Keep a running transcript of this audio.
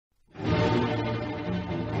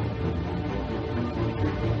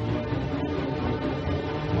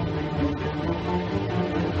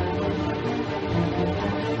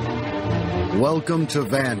Welcome to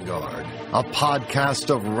Vanguard, a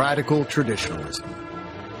podcast of radical traditionalism.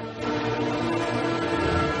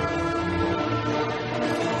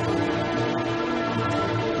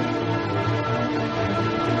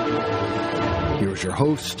 Here's your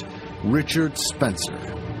host, Richard Spencer.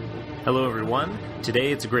 Hello, everyone.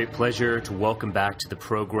 Today it's a great pleasure to welcome back to the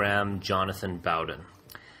program Jonathan Bowden.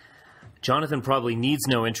 Jonathan probably needs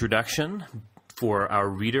no introduction for our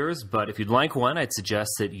readers, but if you'd like one, I'd suggest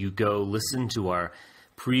that you go listen to our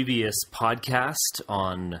previous podcast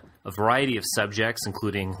on a variety of subjects,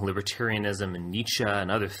 including libertarianism and Nietzsche and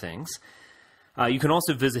other things. You can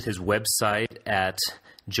also visit his website at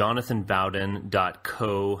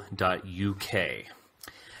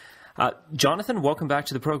jonathanbowden.co.uk. Jonathan, welcome back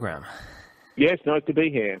to the program. Yes, nice to be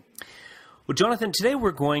here. Well, Jonathan, today we're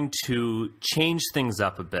going to change things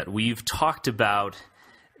up a bit. We've talked about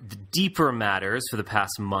the deeper matters for the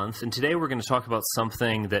past month, and today we're going to talk about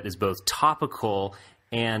something that is both topical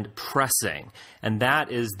and pressing, and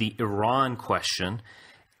that is the Iran question,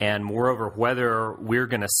 and moreover, whether we're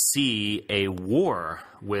going to see a war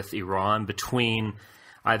with Iran between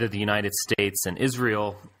either the United States and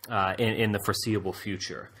Israel in the foreseeable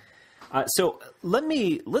future. So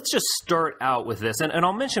let's just start out with this, and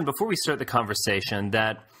I'll mention before we start the conversation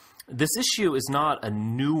that this issue is not a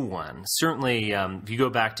new one. Certainly, if you go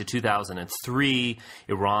back to 2003,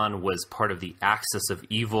 Iran was part of the axis of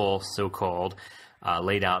evil, so-called,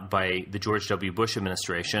 laid out by the George W. Bush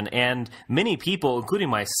administration. And many people, including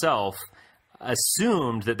myself,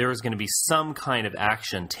 assumed that there was going to be some kind of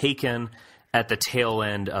action taken at the tail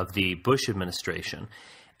end of the Bush administration.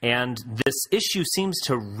 And this issue seems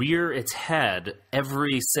to rear its head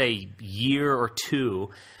every, say, year or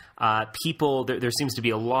two. There seems to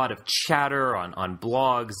be a lot of chatter on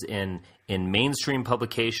blogs, in mainstream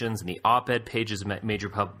publications, in the op-ed pages of major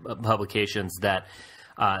publications that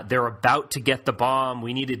they're about to get the bomb.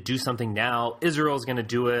 We need to do something now. Israel's going to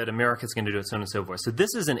do it. America's going to do it, so on and so forth. So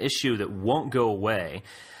this is an issue that won't go away.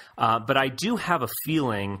 But I do have a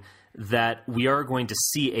feeling that we are going to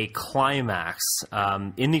see a climax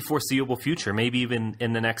in the foreseeable future, maybe even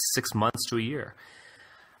in the next 6 months to a year.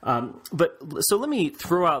 So let me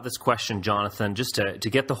throw out this question, Jonathan, just to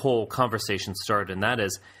get the whole conversation started, and that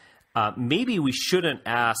is, maybe we shouldn't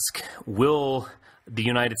ask, will the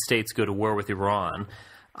United States go to war with Iran?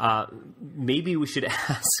 Maybe we should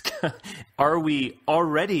ask, are we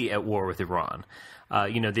already at war with Iran?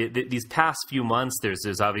 These past few months,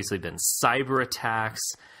 there's obviously been cyber attacks.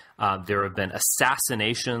 There have been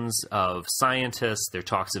assassinations of scientists. There are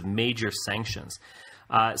talks of major sanctions.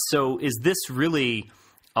 So is this really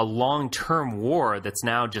a long-term war that's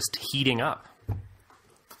now just heating up?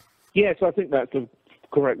 Yes, I think that's the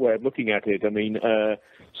correct way of looking at it. I mean,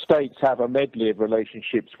 states have a medley of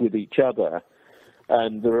relationships with each other,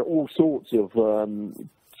 and there are all sorts of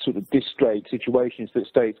sort of distrait situations that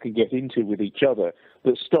states can get into with each other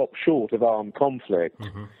that stop short of armed conflict.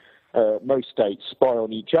 Mm-hmm. Most states spy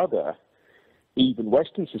on each other. Even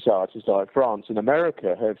Western societies like France and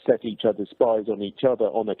America have set each other's spies on each other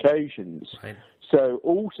on occasions. Right. So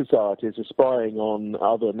all societies are spying on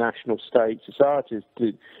other national state societies,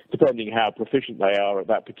 depending how proficient they are at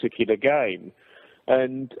that particular game.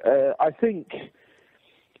 And I think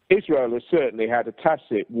Israel has certainly had a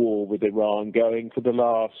tacit war with Iran going for the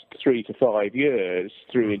last 3 to 5 years,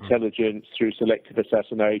 through intelligence, through selective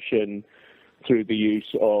assassination, through the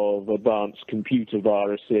use of advanced computer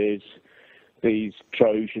viruses, these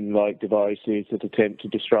Trojan-like devices that attempt to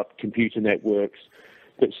disrupt computer networks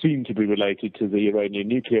that seem to be related to the Iranian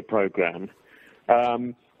nuclear program.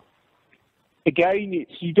 Again,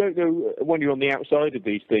 you don't know when you're on the outside of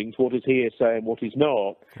these things what is hearsay and what is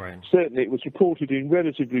not. Right. Certainly, it was reported in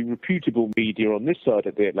relatively reputable media on this side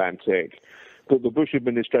of the Atlantic that the Bush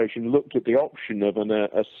administration looked at the option of a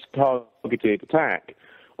targeted attack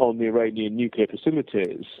on the Iranian nuclear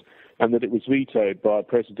facilities, and that it was vetoed by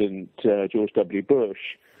President George W.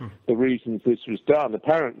 Bush. The reasons this was done,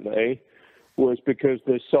 apparently, was because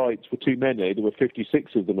the sites were too many. There were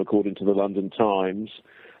 56 of them, according to the London Times,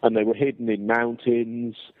 and they were hidden in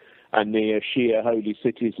mountains and near Shia holy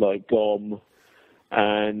cities like Qom,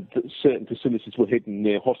 and certain facilities were hidden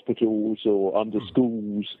near hospitals or under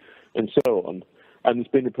schools and so on. And there's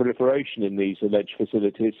been a proliferation in these alleged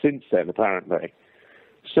facilities since then, apparently.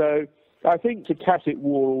 So I think it's a tacit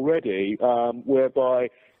war already, whereby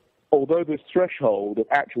although the threshold of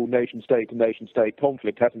actual nation-state to nation-state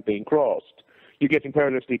conflict hasn't been crossed, you're getting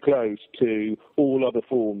perilously close to all other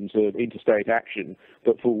forms of interstate action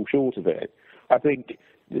that fall short of it. I think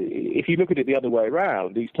if you look at it the other way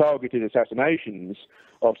around, these targeted assassinations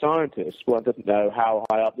of scientists, one doesn't know how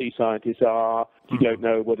high up these scientists are. You don't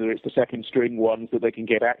know whether it's the second string ones that they can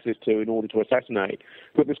get access to in order to assassinate.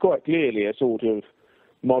 But there's quite clearly a sort of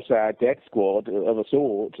Mossad death squad of a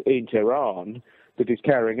sort in Tehran that is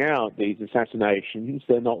carrying out these assassinations.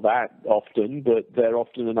 They're not that often, but they're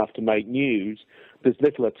often enough to make news. There's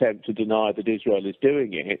little attempt to deny that Israel is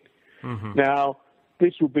doing it. Now,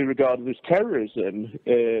 this will be regarded as terrorism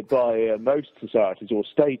by most societies, or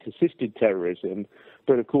state-assisted terrorism,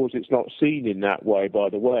 but of course it's not seen in that way by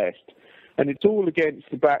the West. And it's all against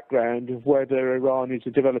the background of whether Iran is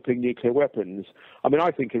developing nuclear weapons. I mean, I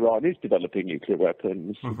think Iran is developing nuclear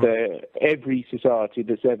weapons. Every society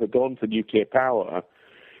that's ever gone for nuclear power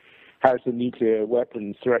has the nuclear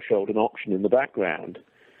weapons threshold and option in the background.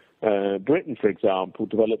 Britain, for example,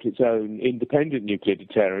 developed its own independent nuclear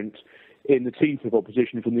deterrent in the teeth of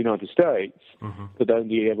opposition from the United States, that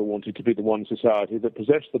only ever wanted to be the one society that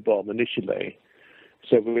possessed the bomb initially.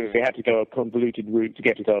 So we had to go a convoluted route to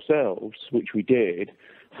get it ourselves, which we did,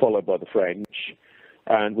 followed by the French,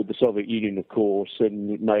 and with the Soviet Union, of course,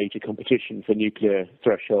 and major competition for nuclear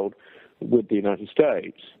threshold with the United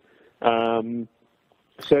States.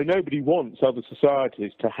 So nobody wants other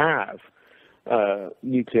societies to have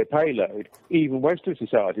nuclear payload. Even Western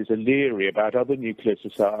societies are leery about other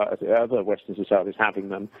Western societies having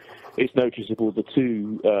them. It's noticeable the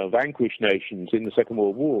two vanquished nations in the Second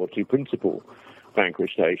World War, two principal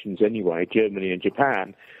vanquished nations anyway, Germany and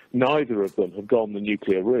Japan, neither of them have gone the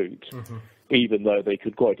nuclear route, even though they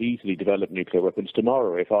could quite easily develop nuclear weapons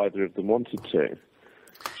tomorrow if either of them wanted to.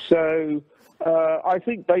 So I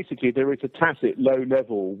think basically there is a tacit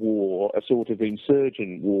low-level war, a sort of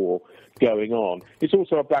insurgent war going on. It's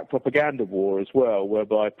also a black propaganda war as well,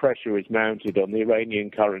 whereby pressure is mounted on the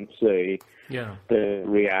Iranian currency, the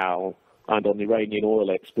rial, and on Iranian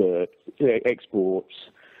oil exports.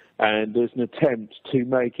 And there's an attempt to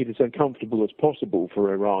make it as uncomfortable as possible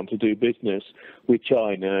for Iran to do business with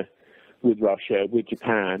China, with Russia, with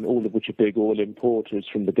Japan, all of which are big oil importers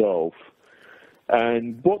from the Gulf.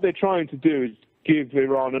 And what they're trying to do is give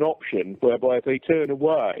Iran an option whereby if they turn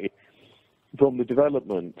away from the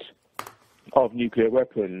development of nuclear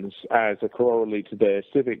weapons as a corollary to their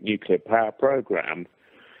civic nuclear power program,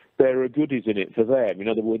 there are goodies in it for them. In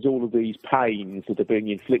other words, all of these pains that are being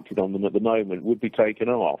inflicted on them at the moment would be taken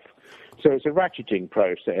off. So it's a ratcheting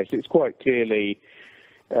process. It's quite clearly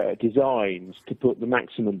designed to put the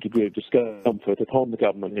maximum degree of discomfort upon the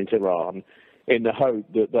government in Tehran in the hope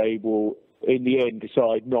that they will, in the end,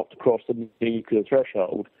 decide not to cross the nuclear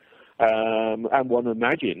threshold. And one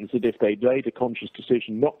imagines that if they made a conscious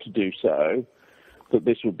decision not to do so, that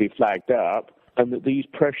this would be flagged up, and that these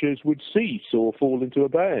pressures would cease or fall into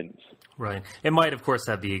abeyance. Right. It might, of course,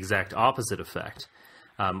 have the exact opposite effect,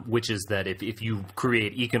 which is that if you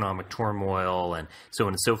create economic turmoil and so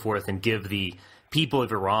on and so forth and give the people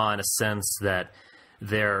of Iran a sense that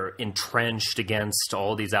they're entrenched against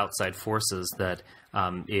all these outside forces, that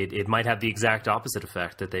it might have the exact opposite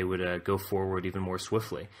effect, that they would go forward even more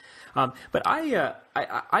swiftly. But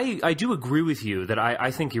I do agree with you that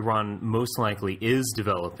I think Iran most likely is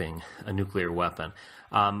developing a nuclear weapon.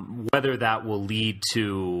 Whether that will lead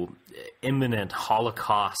to imminent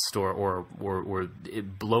Holocaust or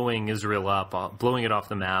blowing Israel up, blowing it off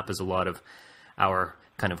the map, as a lot of our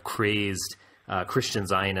kind of crazed Christian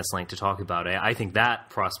Zionists like to talk about. I think that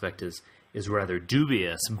prospect is rather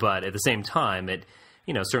dubious, but at the same time, it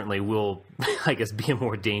certainly will, I guess, be a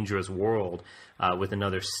more dangerous world with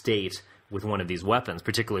another state with one of these weapons,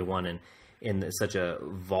 particularly one in such a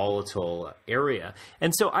volatile area.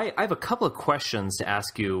 And so I have a couple of questions to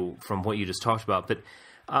ask you from what you just talked about, but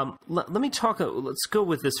let's go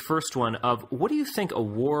with this first one of what do you think a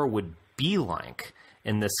war would be like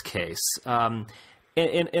in this case? And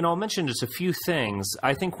I'll mention just a few things.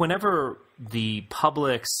 I think whenever the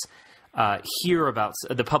publics hear about,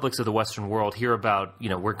 the publics of the Western world hear about,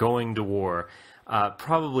 we're going to war,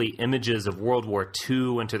 probably images of World War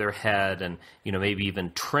II into their head, and maybe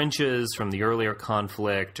even trenches from the earlier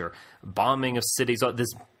conflict or bombing of cities,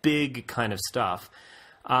 this big kind of stuff.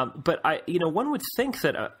 But one would think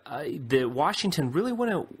that the Washington really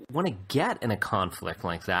want to get in a conflict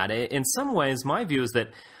like that. In some ways, my view is that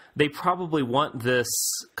they probably want this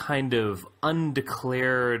kind of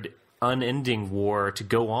undeclared, unending war to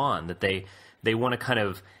go on, that they want to kind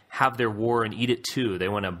of have their war and eat it too. They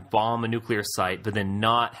want to bomb a nuclear site, but then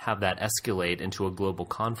not have that escalate into a global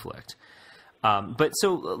conflict. But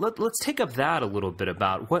so let's take up that a little bit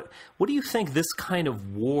about what do you think this kind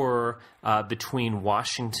of war between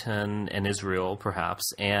Washington and Israel,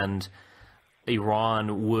 perhaps, and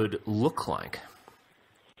Iran would look like?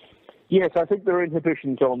 Yes, I think there are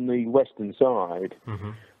inhibitions on the Western side,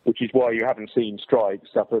 which is why you haven't seen strikes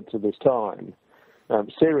up until this time.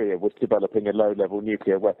 Syria was developing a low-level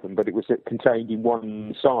nuclear weapon, but it was contained in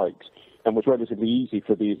one site and was relatively easy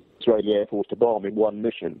for the Israeli Air Force to bomb in one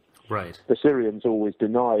mission. Right. The Syrians always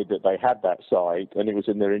denied that they had that site, and it was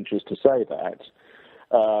in their interest to say that.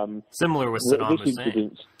 Similar with Saddam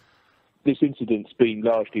Hussein. This incident's been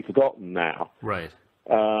largely forgotten now. Right.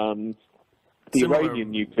 The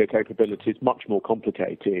Iranian nuclear capability is much more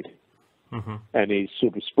complicated and is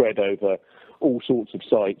sort of spread over all sorts of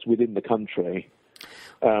sites within the country.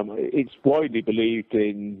 It's widely believed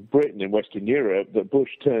in Britain and Western Europe that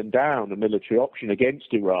Bush turned down a military option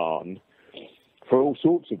against Iran for all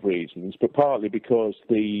sorts of reasons, but partly because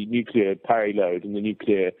the nuclear payload and the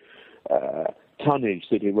nuclear tonnage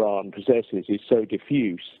that Iran possesses is so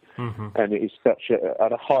diffuse and it is such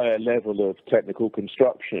at a higher level of technical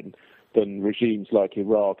construction than regimes like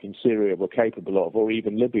Iraq and Syria were capable of, or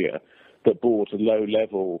even Libya, that bought a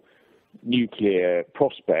low-level nuclear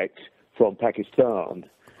prospect from Pakistan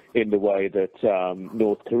in the way that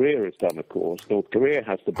North Korea has done, of course. North Korea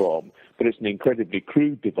has the bomb, but it's an incredibly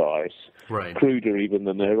crude device, cruder even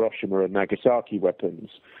than the Hiroshima and Nagasaki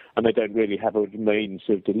weapons, and they don't really have a means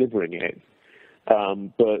of delivering it.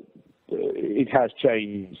 But it has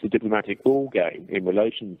changed the diplomatic ball game in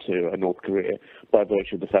relation to North Korea by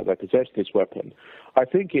virtue of the fact they possess this weapon. I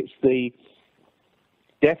think it's the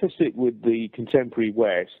deficit with the contemporary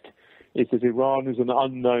West is that Iran is an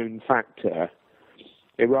unknown factor.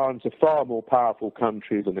 Iran's a far more powerful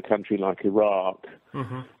country than a country like Iraq,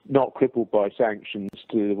 not crippled by sanctions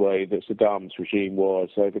to the way that Saddam's regime was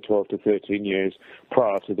over 12 to 13 years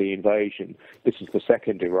prior to the invasion. This is the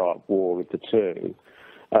second Iraq war of the two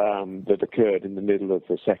that occurred in the middle of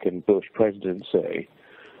the second Bush presidency.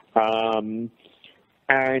 And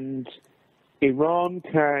Iran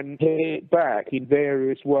can hit back in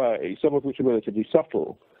various ways, some of which are relatively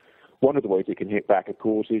subtle. One of the ways it can hit back, of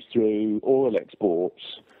course, is through oil exports.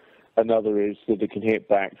 Another is that it can hit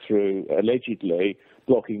back through, allegedly,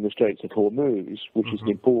 blocking the Straits of Hormuz, which is an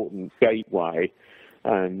important gateway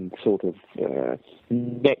and sort of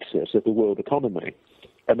nexus of the world economy.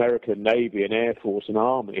 American Navy and Air Force and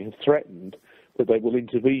Army have threatened that they will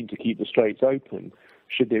intervene to keep the straits open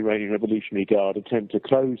should the Iranian Revolutionary Guard attempt to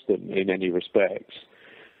close them in any respects.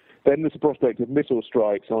 Then there's the prospect of missile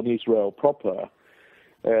strikes on Israel proper.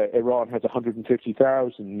 Iran has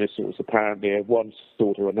 150,000 missiles, apparently, of one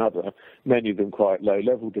sort or another, many of them quite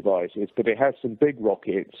low-level devices, but it has some big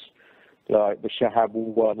rockets, like the Shahab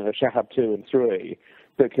 1, Shahab 2 and 3,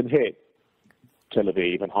 that can hit Tel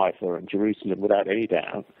Aviv and Haifa and Jerusalem without any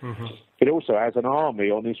doubt. It also has an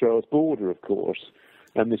army on Israel's border, of course,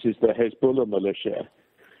 and this is the Hezbollah militia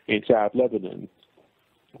in South Lebanon,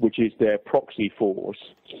 which is their proxy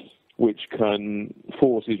force, which can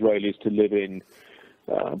force Israelis to live in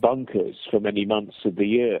bunkers for many months of the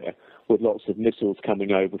year, with lots of missiles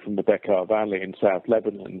coming over from the Bekaa Valley in South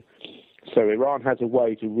Lebanon. So Iran has a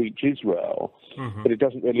way to reach Israel, but it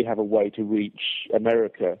doesn't really have a way to reach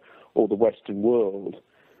America or the Western world.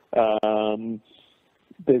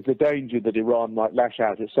 There's a danger that Iran might lash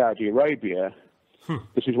out at Saudi Arabia.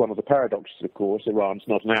 This is one of the paradoxes, of course. Iran's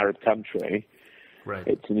not an Arab country.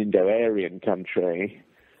 It's an Indo-Aryan country,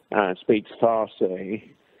 speaks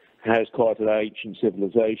Farsi, has quite an ancient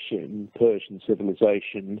civilization, Persian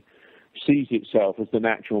civilization, sees itself as the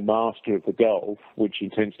natural master of the Gulf, which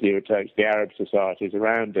intensely irritates the Arab societies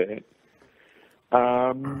around it.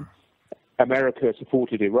 America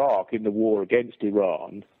supported Iraq in the war against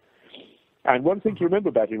Iran. And one thing to remember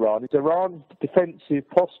about Iran is Iran's defensive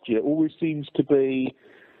posture always seems to be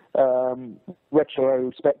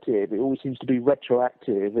retrospective. It always seems to be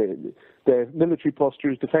retroactive. Their military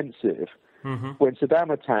posture is defensive. When Saddam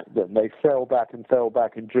attacked them, they fell back and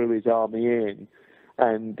drew his army in,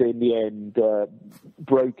 and in the end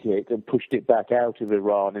broke it and pushed it back out of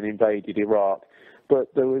Iran and invaded Iraq.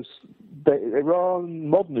 But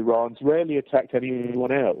modern Iran's rarely attacked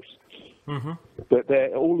anyone else. But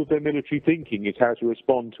all of their military thinking is how to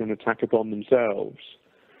respond to an attack upon themselves.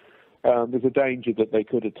 There's a danger that they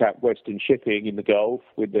could attack Western shipping in the Gulf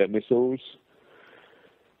with their missiles.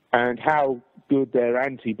 And how good their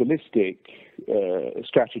anti-ballistic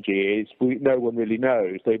strategy is, no one really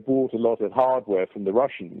knows. They bought a lot of hardware from the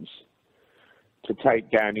Russians to take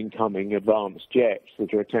down incoming advanced jets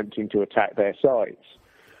that are attempting to attack their sites.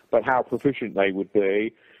 But how proficient they would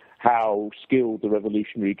be, how skilled the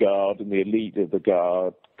Revolutionary Guard and the elite of the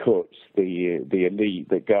Guard, Quds, the elite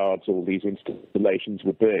that guards all these installations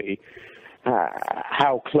would be,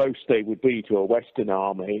 how close they would be to a Western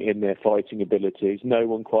army in their fighting abilities, no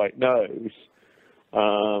one quite knows.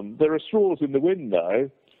 There are straws in the wind,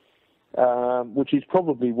 though, which is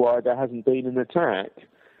probably why there hasn't been an attack.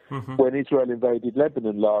 Mm-hmm. When Israel invaded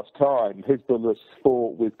Lebanon last time, Hezbollah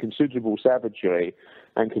fought with considerable savagery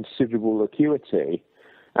and considerable acuity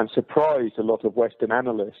and surprised a lot of Western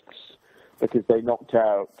analysts because they knocked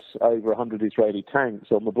out over 100 Israeli tanks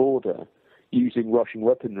on the border using Russian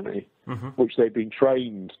weaponry, mm-hmm. which they'd been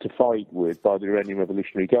trained to fight with by the Iranian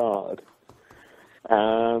Revolutionary Guard.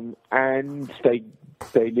 And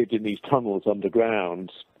they lived in these tunnels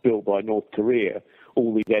underground built by North Korea.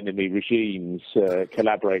 All these enemy regimes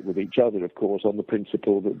collaborate with each other, of course, on the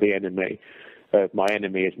principle that the enemy, my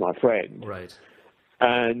enemy is my friend. Right.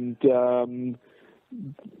 And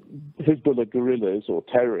Hezbollah guerrillas, or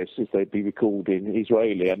terrorists as they'd be called in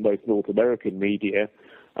Israeli and most North American media,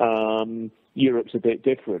 Europe's a bit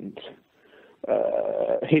different,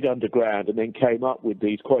 hid underground and then came up with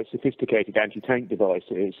these quite sophisticated anti-tank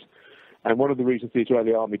devices. And one of the reasons the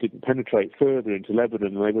Israeli army didn't penetrate further into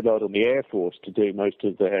Lebanon and they relied on the Air Force to do most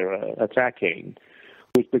of their attacking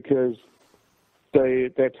was because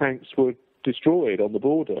their tanks were destroyed on the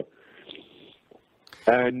border.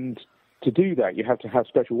 And to do that, you have to have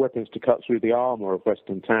special weapons to cut through the armour of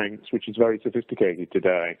Western tanks, which is very sophisticated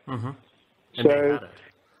today. Mm-hmm.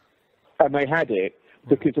 And they had it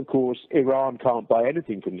because, of course, Iran can't buy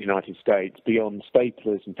anything from the United States beyond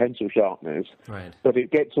staplers and pencil sharpeners. Right. But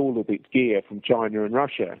it gets all of its gear from China and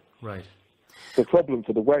Russia. Right. The problem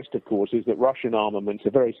for the West, of course, is that Russian armaments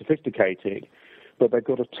are very sophisticated, but they've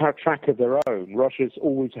got a track of their own. Russia's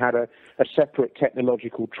always had a separate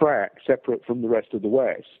technological track, separate from the rest of the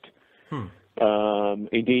West.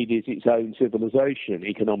 Indeed, is its own civilization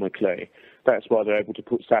economically. That's why they're able to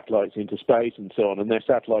put satellites into space and so on, and their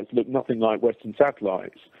satellites look nothing like Western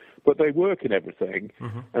satellites, but they work and everything,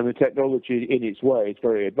 mm-hmm. and the technology in its way is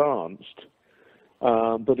very advanced,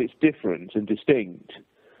 but it's different and distinct,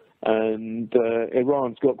 and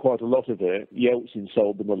Iran's got quite a lot of it. Yeltsin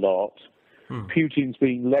sold them a lot. Putin's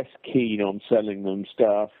been less keen on selling them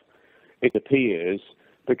stuff, it appears,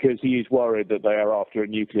 because he is worried that they are after a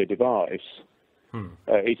nuclear device.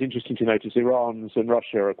 It's interesting to notice Iran and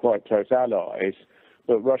Russia are quite close allies,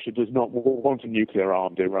 but Russia does not want a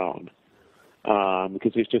nuclear-armed Iran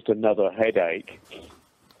because it's just another headache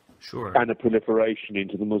and a proliferation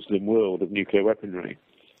into the Muslim world of nuclear weaponry,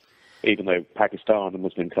 even though Pakistan, a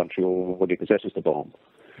Muslim country, already possesses the bomb.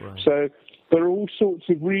 Right. So there are all sorts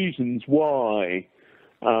of reasons why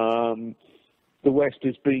the West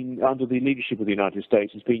has been, under the leadership of the United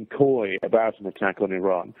States, has been coy about an attack on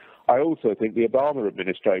Iran. I also think the Obama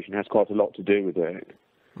administration has quite a lot to do with it.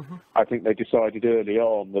 Mm-hmm. I think they decided early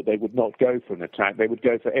on that they would not go for an attack. They would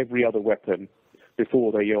go for every other weapon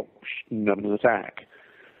before they an attack.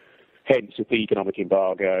 Hence the economic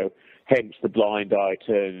embargo, hence the blind eye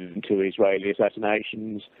turn to Israeli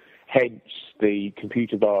assassinations, hence the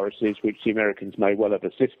computer viruses which the Americans may well have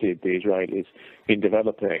assisted the Israelis in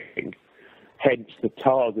developing. Hence the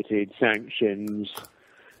targeted sanctions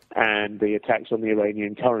and the attacks on the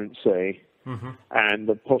Iranian currency mm-hmm. and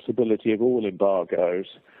the possibility of oil embargoes.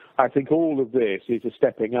 I think all of this is a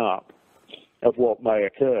stepping up of what may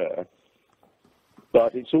occur,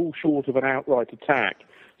 but it's all short of an outright attack.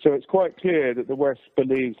 So it's quite clear that the West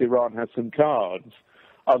believes Iran has some cards,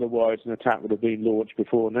 otherwise an attack would have been launched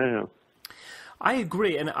before now. I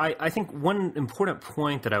agree, and I think one important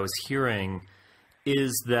point that I was hearing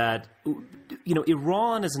is that, you know,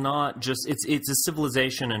 Iran is not just, it's a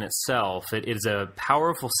civilization in itself. It is a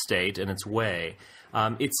powerful state in its way.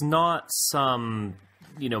 It's not some,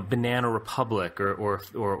 you know, banana republic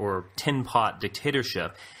or tin pot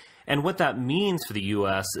dictatorship. And what that means for the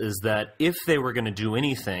U.S. is that if they were going to do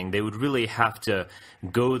anything, they would really have to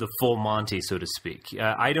go the full Monty, so to speak.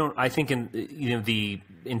 I think the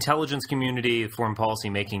intelligence community, the foreign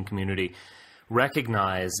policy making community,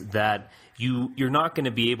 recognize that you're not going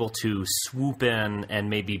to be able to swoop in and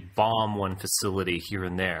maybe bomb one facility here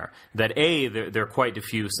and there. That they're quite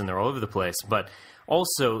diffuse and they're all over the place, but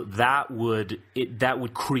also that would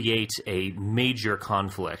create a major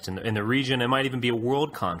conflict in the region. It might even be a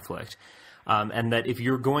world conflict. And that if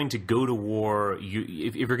you're going to go to war,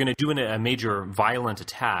 if you're going to do a major violent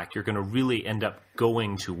attack, you're going to really end up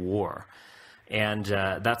going to war. And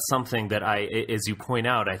that's something that as you point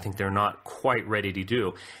out, I think they're not quite ready to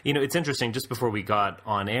do. You know, it's interesting. Just before we got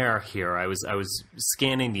on air here, I was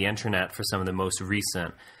scanning the internet for some of the most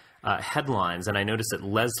recent headlines, and I noticed that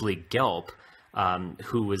Leslie Gelb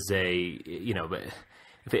who was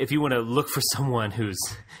if you want to look for someone who's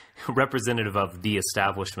representative of the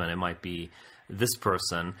establishment, it might be this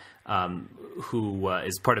person who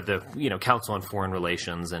is part of the Council on Foreign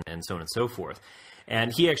Relations and so on and so forth.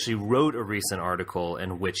 And he actually wrote a recent article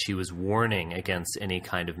in which he was warning against any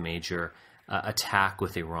kind of major attack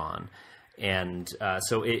with Iran. And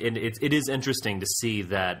so it is interesting to see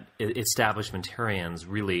that establishmentarians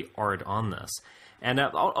really aren't on this. And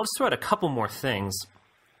I'll just throw out a couple more things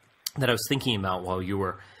that I was thinking about while you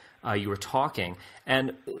were talking.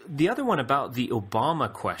 And the other one about the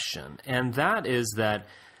Obama question, and that is that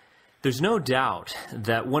there's no doubt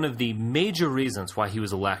that one of the major reasons why he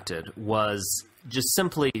was elected was just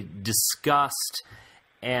simply disgust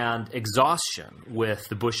and exhaustion with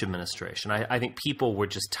the Bush administration. I think people were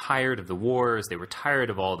just tired of the wars. They were tired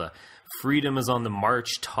of all the freedom is on the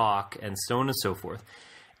march talk and so on and so forth.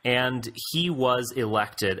 And he was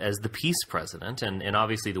elected as the peace president, and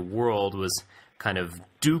obviously the world was kind of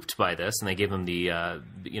duped by this, and they gave him the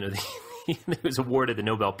he was awarded the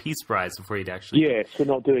Nobel Peace Prize before he'd actually for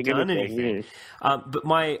not doing done anything. But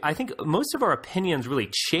I think most of our opinions really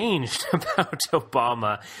changed about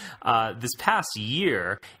Obama this past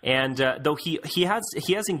year, and though he has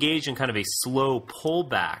engaged in kind of a slow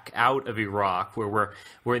pullback out of Iraq,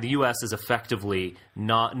 where the U.S. is effectively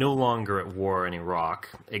no longer at war in Iraq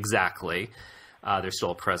exactly. There's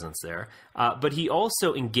still a presence there. But he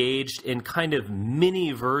also engaged in kind of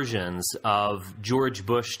mini versions of George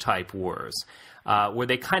Bush type wars, where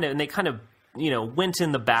they kind of went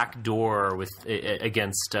in the back door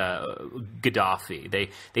against Gaddafi.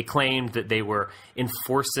 They claimed that they were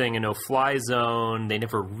enforcing a no-fly zone. They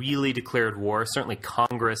never really declared war. Certainly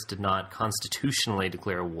Congress did not constitutionally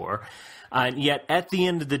declare war. And yet at the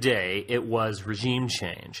end of the day, it was regime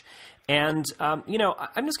change. And, I'm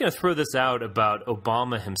just going to throw this out about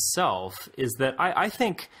Obama himself, is that I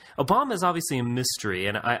think Obama is obviously a mystery,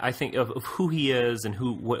 and I think of who he is and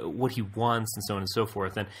what he wants and so on and so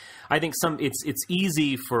forth. And I think it's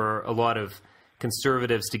easy for a lot of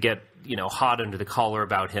conservatives to get, hot under the collar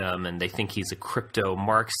about him, and they think he's a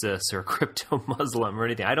crypto-Marxist or a crypto-Muslim or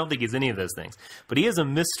anything. I don't think he's any of those things. But he is a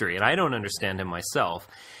mystery, and I don't understand him myself.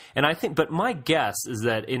 And I think, but my guess is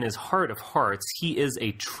that in his heart of hearts, he is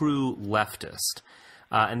a true leftist.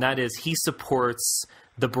 And that is, he supports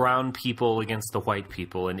the brown people against the white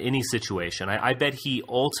people in any situation. I bet he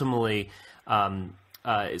ultimately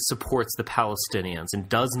supports the Palestinians and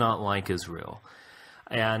does not like Israel.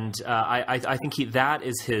 And I think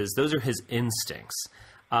those are his instincts.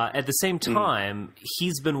 At the same time,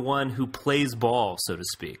 he's been one who plays ball, so to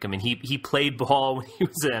speak. I mean, he played ball when he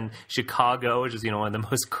was in Chicago, which is, one of the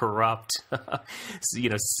most corrupt,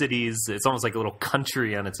 cities. It's almost like a little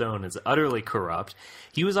country on its own. It's utterly corrupt.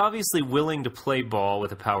 He was obviously willing to play ball with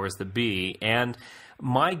the powers that be. And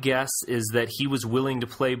my guess is that he was willing to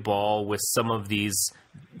play ball with some of these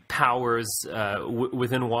powers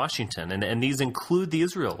within Washington. And these include the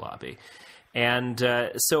Israel lobby. And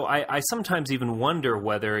so I sometimes even wonder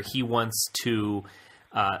whether he wants to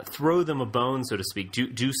throw them a bone, so to speak,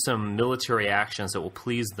 do some military actions that will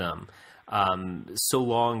please them, so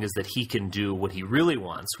long as that he can do what he really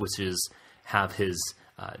wants, which is have his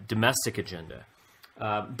domestic agenda.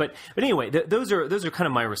 But anyway, those are kind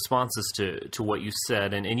of my responses to what you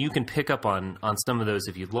said, and you can pick up on some of those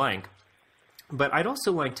if you'd like. But I'd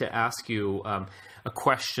also like to ask you a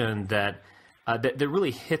question that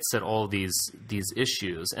really hits at all these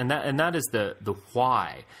issues, and that is the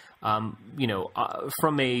why. From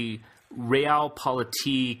a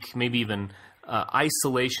realpolitik, maybe even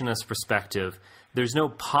isolationist perspective, there's no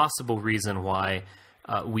possible reason why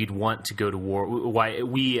we'd want to go to war. Why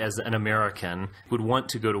we, as an American, would want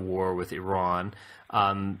to go to war with Iran.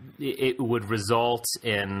 It would result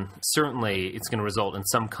in, certainly, it's going to result in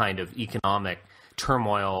some kind of economic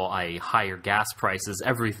turmoil, higher gas prices,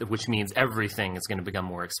 which means everything is going to become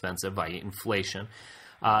more expensive by inflation.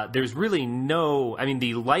 There's really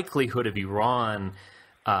the likelihood of Iran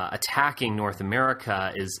attacking North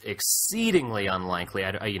America is exceedingly unlikely.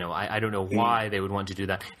 I don't know why they would want to do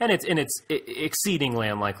that, and it's exceedingly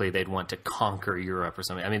unlikely they'd want to conquer Europe or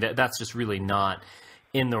something. I mean, that's just really not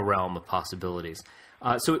in the realm of possibilities.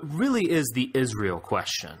 So it really is the Israel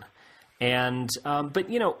question. And, but,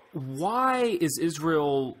 why is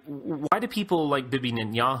Israel, why do people like Bibi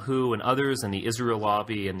Netanyahu and others and the Israel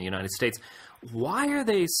lobby in the United States, why are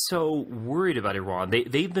they so worried about Iran?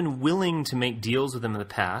 They've been willing to make deals with them in the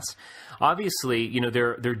past. Obviously,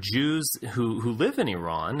 they're Jews who live in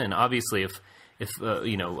Iran. And obviously, if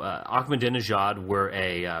Ahmadinejad were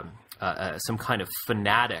some kind of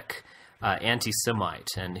fanatic anti-Semite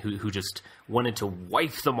and who just wanted to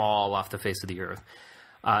wipe them all off the face of the earth,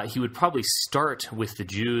 he would probably start with the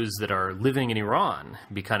Jews that are living in Iran.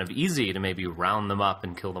 It'd be kind of easy to maybe round them up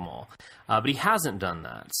and kill them all. But he hasn't done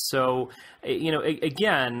that. So,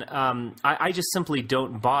 again, I just simply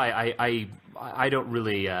don't buy. I don't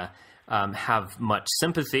really have much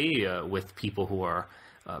sympathy with people who are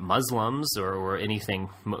Muslims or anything,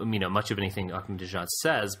 much of anything Ahmadinejad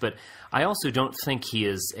says. But I also don't think he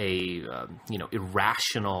is a,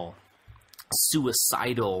 irrational,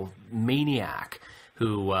 suicidal maniac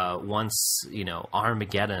who wants,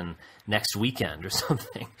 Armageddon next weekend or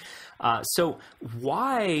something. So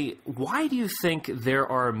why do you think there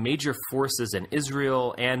are major forces in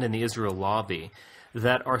Israel and in the Israel lobby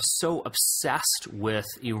that are so obsessed with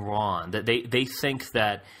Iran, that they think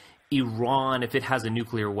that Iran, if it has a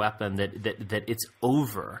nuclear weapon, that it's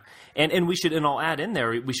over? And we should, and I'll add in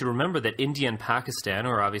there, we should remember that India and Pakistan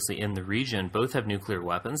are obviously in the region, both have nuclear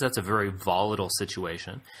weapons. That's a very volatile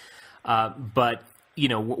situation. But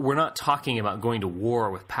we're not talking about going to war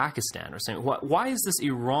with Pakistan or saying, why is this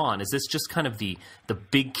Iran? Is this just kind of the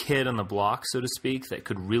big kid on the block, so to speak, that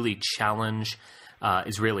could really challenge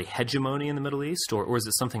Israeli hegemony in the Middle East, or is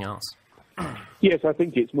it something else? Yes, I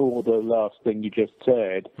think it's more the last thing you just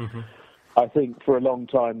said. Mm-hmm. I think for a long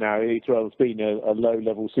time now, Israel's been a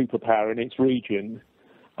low-level superpower in its region.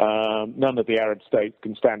 None of the Arab states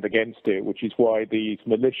can stand against it, which is why these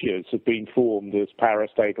militias have been formed as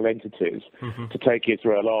parastatal entities to take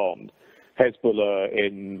Israel on. Hezbollah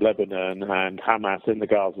in Lebanon and Hamas in the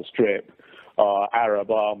Gaza Strip are Arab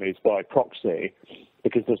armies by proxy,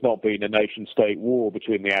 because there's not been a nation-state war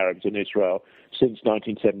between the Arabs and Israel since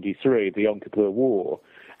 1973, the Yom Kippur War.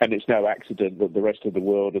 And it's no accident that the rest of the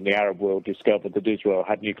world and the Arab world discovered that Israel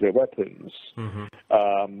had nuclear weapons.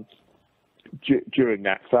 During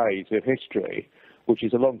that phase of history, which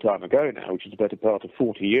is a long time ago now, which is a better part of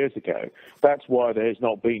 40 years ago. That's why there has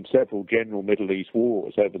not been several general Middle East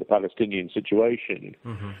wars over the Palestinian situation,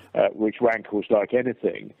 which rankles like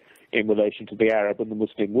anything in relation to the Arab and the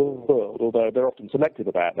Muslim world, although they're often selective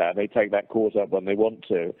about that. They take that cause up when they want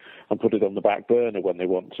to and put it on the back burner when they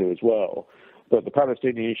want to as well. But the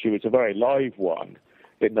Palestinian issue is a very live one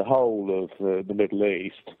in the whole of the Middle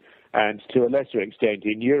East, and to a lesser extent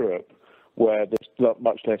in Europe, where there's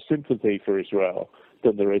much less sympathy for Israel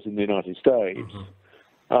than there is in the United States.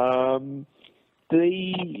 I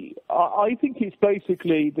think it's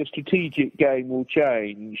basically the strategic game will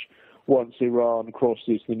change once Iran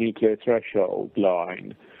crosses the nuclear threshold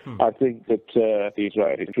line. I think that the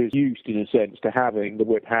Israelis are used, in a sense, to having the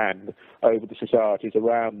whip hand over the societies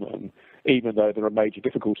around them, even though there are major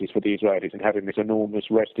difficulties for the Israelis in having this enormous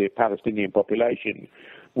restive Palestinian population,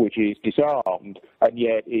 which is disarmed and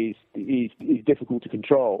yet is difficult to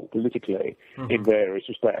control politically in various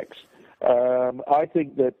respects. I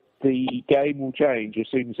think that the game will change as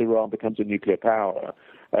soon as Iran becomes a nuclear power.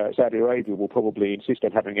 Saudi Arabia will probably insist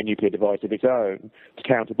on having a nuclear device of its own to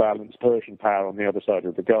counterbalance Persian power on the other side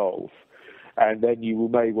of the Gulf. And then you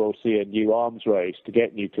may well see a new arms race to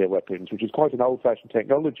get nuclear weapons, which is quite an old-fashioned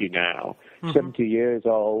technology now, 70 years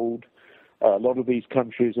old. A lot of these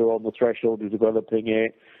countries are on the threshold of developing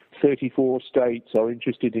it. 34 states are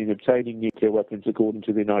interested in obtaining nuclear weapons according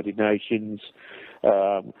to the United Nations.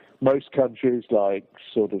 Most countries like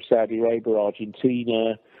sort of Saudi Arabia,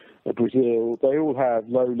 Argentina, Brazil, they all have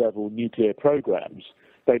low-level nuclear programs.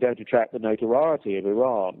 They don't attract the notoriety of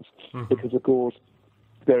Iran's because, of course,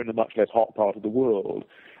 they're in a much less hot part of the world.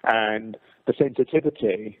 And the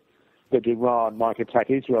sensitivity that Iran might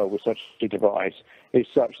attack Israel with such a device is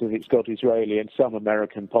such that it's got Israeli and some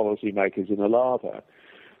American policymakers in a lather.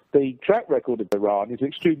 The track record of Iran is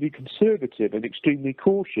extremely conservative and extremely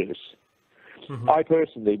cautious. I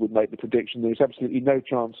personally would make the prediction there is absolutely no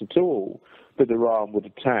chance at all that Iran would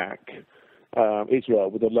attack Israel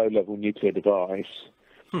with a low-level nuclear device.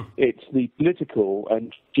 It's the political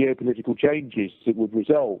and geopolitical changes that would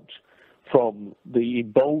result from the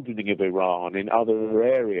emboldening of Iran in other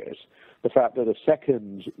areas, the fact that a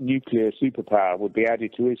second nuclear superpower would be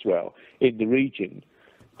added to Israel in the region.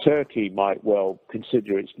 Turkey might well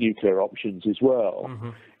consider its nuclear options as well,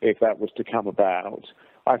 if that was to come about.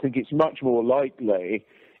 I think it's much more likely,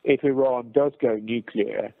 if Iran does go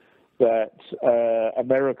nuclear, that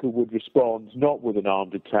America would respond not with an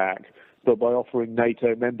armed attack, but by offering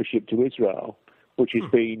NATO membership to Israel, which has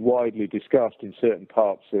been widely discussed in certain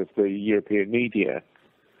parts of the European media,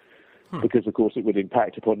 because, of course, it would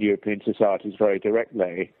impact upon European societies very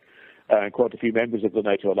directly. Quite a few members of the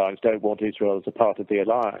NATO alliance don't want Israel as a part of the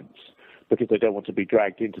alliance. because they don't want to be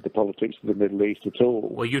dragged into the politics of the Middle East at all.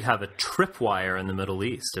 Well, you'd have a tripwire in the Middle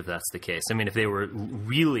East if that's the case. I mean, if they were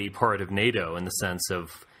really part of NATO in the sense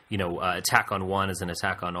of, attack on one is an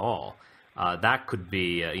attack on all, that could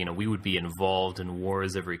be, we would be involved in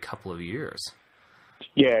wars every couple of years.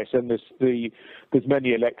 Yes, and there's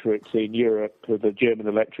many electorates in Europe, the German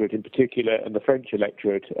electorate in particular, and the French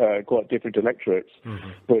electorate, quite different electorates. Mm-hmm.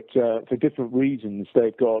 But for different reasons,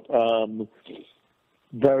 they've got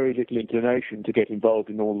very little inclination to get involved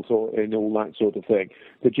in all that sort of thing.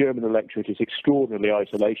 The German electorate is extraordinarily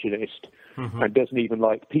isolationist and doesn't even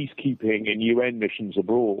like peacekeeping and UN missions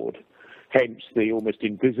abroad. Hence the almost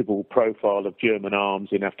invisible profile of German arms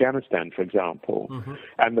in Afghanistan, for example. Mm-hmm.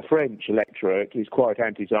 And the French electorate is quite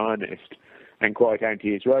anti-Zionist and quite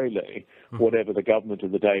anti-Israeli, whatever the government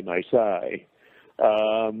of the day may say.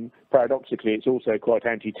 Paradoxically, it's also quite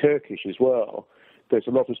anti-Turkish as well. There's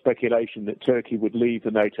a lot of speculation that Turkey would leave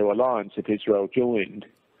the NATO alliance if Israel joined,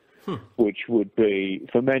 which would be,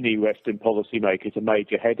 for many Western policymakers, a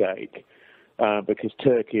major headache, because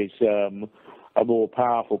Turkey is a more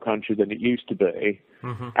powerful country than it used to be,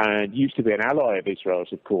 and used to be an ally of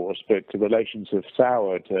Israel's, of course, but the relations have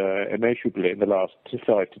soured immeasurably in the last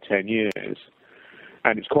 5 to 10 years.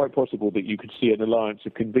 And it's quite possible that you could see an alliance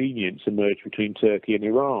of convenience emerge between Turkey and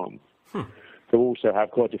Iran, who also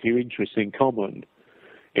have quite a few interests in common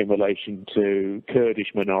in relation to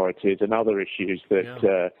Kurdish minorities and other issues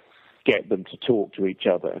that get them to talk to each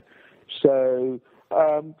other. So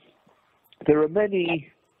there are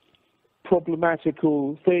many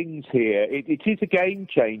problematical things here. It is a game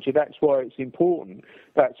changer. That's why it's important.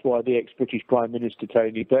 That's why the ex-British Prime Minister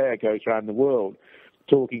Tony Blair goes around the world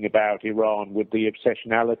talking about Iran with the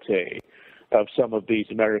obsessionality of some of these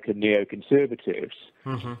American neoconservatives.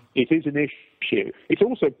 It is an issue. It's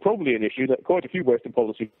also probably an issue that quite a few Western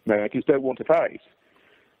policymakers don't want to face.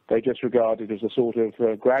 They just regard it as a sort of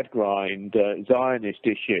Gradgrind Zionist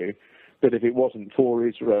issue, that if it wasn't for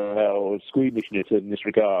Israel's squeamishness in this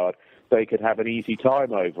regard, they could have an easy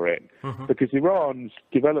time over it. Because Iran's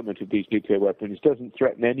development of these nuclear weapons doesn't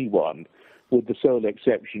threaten anyone, with the sole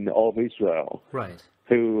exception of Israel,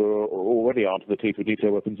 who are already armed to the teeth with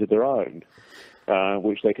nuclear weapons of their own,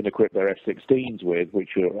 which they can equip their F-16s with, which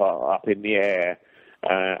are up in the air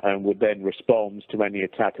and would then respond to any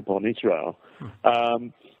attack upon Israel.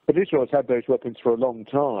 But Israel's had those weapons for a long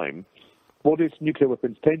time. What its nuclear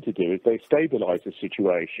weapons tend to do is they stabilize the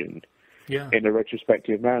situation in a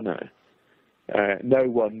retrospective manner. No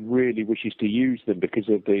one really wishes to use them because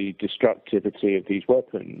of the destructivity of these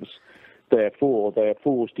weapons. Therefore, they are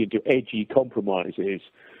forced into edgy compromises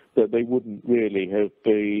that they wouldn't really have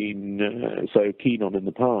been so keen on in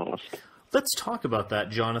the past. Let's talk about that,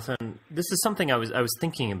 Jonathan. This is something I was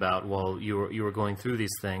thinking about while you were going through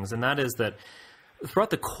these things, and that is that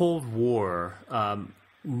throughout the Cold War,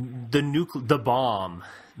 the bomb,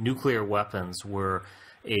 nuclear weapons, were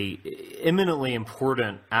a eminently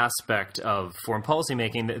important aspect of foreign policy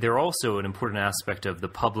making. They're also an important aspect of the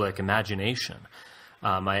public imagination.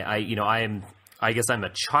 I guess I'm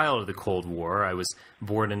a child of the Cold War. I was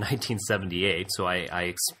born in 1978, so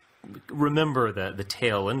I remember the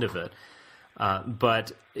tail end of it.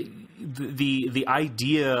 But the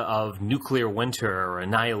idea of nuclear winter or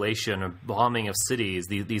annihilation or bombing of cities,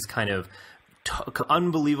 these kind of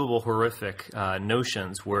unbelievable, horrific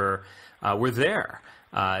notions were there,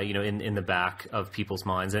 in the back of people's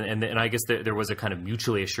minds, and I guess there was a kind of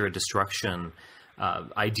mutually assured destruction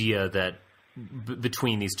idea that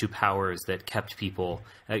between these two powers that kept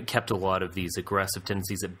a lot of these aggressive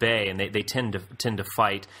tendencies at bay, and they tend to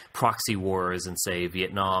fight proxy wars in, say,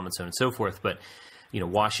 Vietnam and so on and so forth. But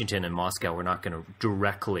Washington and Moscow were not going to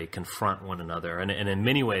directly confront one another, and in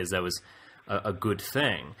many ways that was a good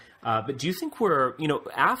thing. But do you think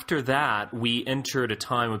after that, we entered a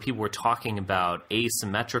time when people were talking about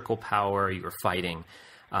asymmetrical power? You were fighting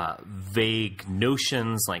vague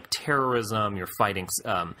notions like terrorism. You're fighting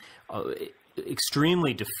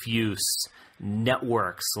extremely diffuse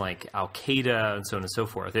networks like Al-Qaeda and so on and so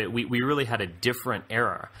forth. We really had a different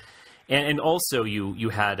era. And also you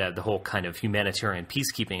had the whole kind of humanitarian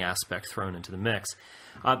peacekeeping aspect thrown into the mix.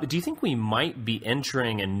 But do you think we might be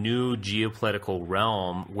entering a new geopolitical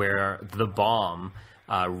realm where the bomb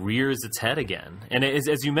rears its head again? And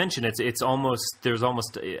as you mentioned, it's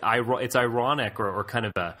ironic or kind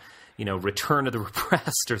of a return of the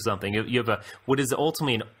repressed or something. You have what is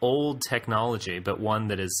ultimately an old technology, but one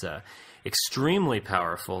that is extremely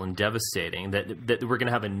powerful and devastating. That we're going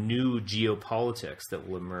to have a new geopolitics that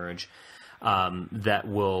will emerge. That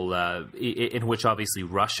will, in which obviously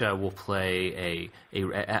Russia will play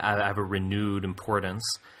have a renewed importance,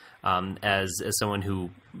 as someone who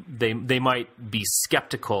they might be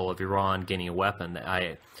skeptical of Iran gaining a weapon.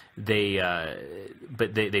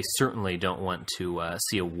 But they certainly don't want to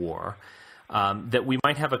see a war. That we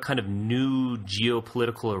might have a kind of new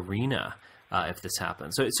geopolitical arena if this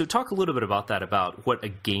happens. So talk a little bit about that, about what a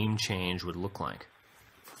game change would look like.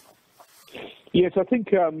 Yes, I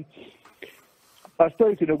think, I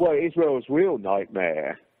suppose in a way, Israel's real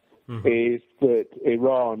nightmare is that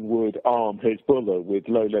Iran would arm Hezbollah with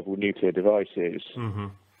low-level nuclear devices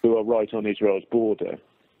who are right on Israel's border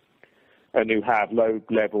and who have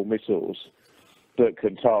low-level missiles that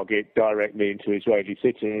can target directly into Israeli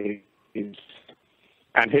cities.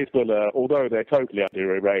 And Hezbollah, although they're totally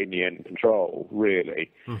under Iranian control, really,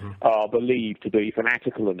 are believed to be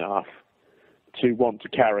fanatical enough to want to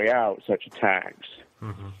carry out such attacks.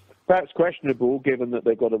 That's questionable, given that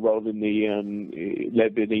they've got a role in the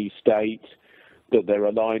Lebanese state, that they're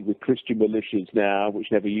aligned with Christian militias now, which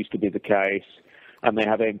never used to be the case, and they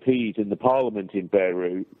have MPs in the parliament in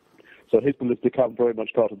Beirut. So Hezbollah has become very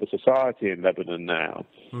much part of the society in Lebanon now.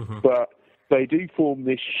 But they do form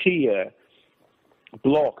this Shia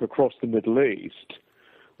bloc across the Middle East,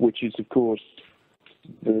 which is, of course,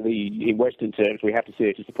 in Western terms, we have to see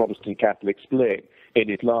it as the Protestant-Catholic split in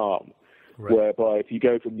Islam, whereby if you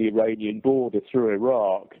go from the Iranian border through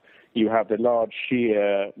Iraq, you have the large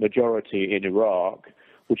Shia majority in Iraq,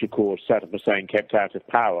 which, of course, Saddam Hussein kept out of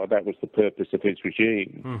power. That was the purpose of his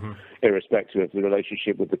regime, irrespective of the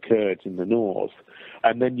relationship with the Kurds in the north.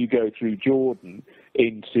 And then you go through Jordan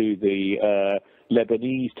into the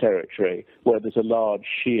Lebanese territory, where there's a large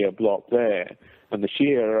Shia bloc there. And the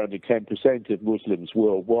Shia are only 10% of Muslims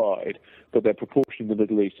worldwide, but their proportion in the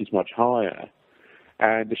Middle East is much higher.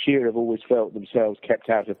 And the Shia have always felt themselves kept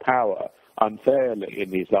out of power unfairly in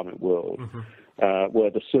the Islamic world, where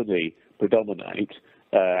the Sunni predominate,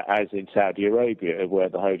 as in Saudi Arabia, where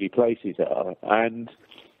the holy places are. And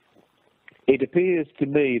it appears to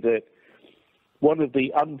me that one of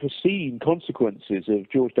the unforeseen consequences of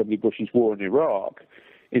George W. Bush's war in Iraq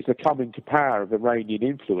is the coming to power of Iranian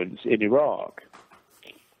influence in Iraq,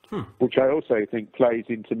 which I also think plays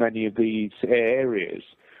into many of these areas.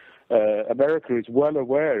 America is well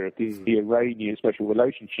aware of the Iranian special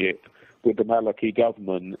relationship with the Maliki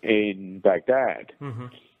government in Baghdad,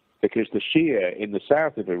 because the Shia in the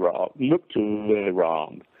south of Iraq look to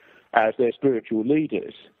Iran as their spiritual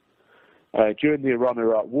leaders. During the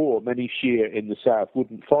Iran-Iraq war, many Shia in the south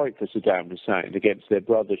wouldn't fight for Saddam Hussein against their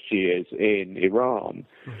brother Shias in Iran,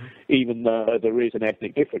 even though there is an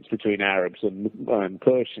ethnic difference between Arabs and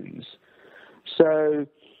Persians. So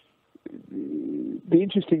the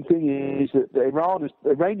interesting thing is that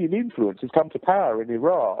Iranian influence has come to power in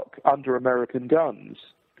Iraq under American guns.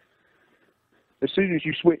 As soon as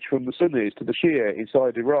you switch from the Sunnis to the Shia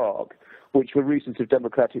inside Iraq, which for reasons of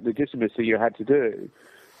democratic legitimacy you had to do,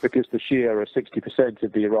 because the Shia are 60%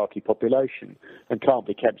 of the Iraqi population and can't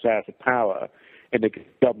be kept out of power in a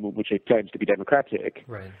government which it claims to be democratic,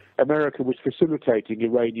 America was facilitating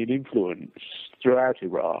Iranian influence throughout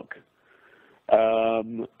Iraq.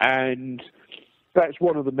 And that's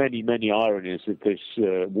one of the many, many ironies of this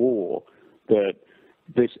war, that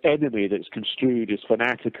this enemy that's construed as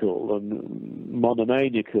fanatical and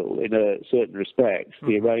monomaniacal in certain respects,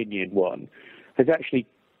 the Iranian one, has actually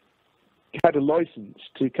had a license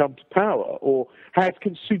to come to power, or had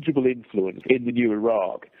considerable influence in the new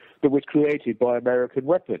Iraq that was created by American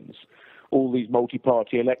weapons. All these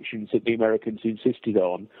multi-party elections that the Americans insisted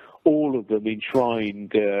on, all of them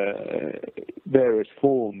enshrined various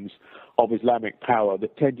forms of Islamic power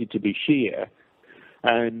that tended to be Shia.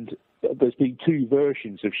 And there's been two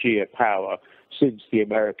versions of Shia power since the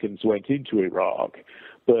Americans went into Iraq,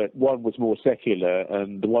 but one was more secular,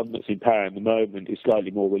 and the one that's in power at the moment is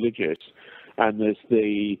slightly more religious. And there's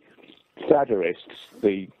the Sadrists,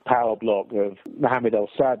 the power bloc of Mohammed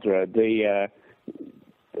al-Sadr, a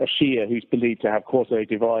Shia who's believed to have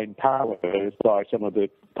quasi-divine powers by some of the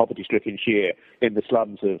poverty-stricken Shia in the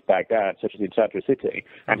slums of Baghdad, such as in Sadr city.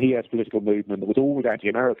 And he has a political movement that was always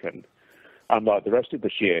anti-American, unlike the rest of the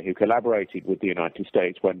Shia who collaborated with the United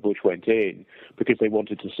States when Bush went in, because they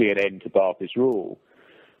wanted to see an end to Ba'athist rule.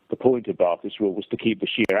 The point of Ba'athist rule was to keep the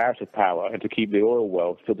Shia out of power and to keep the oil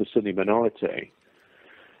wealth for the Sunni minority.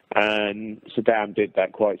 And Saddam did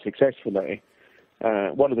that quite successfully.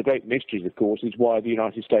 One of the great mysteries, of course, is why the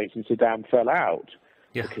United States and Saddam fell out.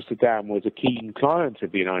 Because Saddam was a keen client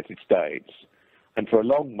of the United States, and for a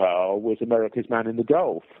long while was America's man in the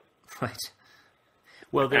Gulf.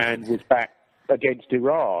 And was back against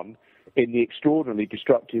Iran in the extraordinarily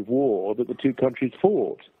destructive war that the two countries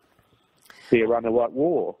fought, the Iran-Iraq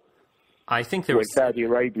War. I think there when was Saudi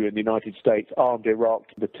Arabia and the United States armed Iraq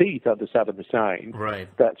to the teeth under Saddam Hussein. right.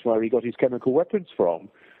 That's where he got his chemical weapons from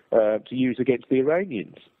to use against the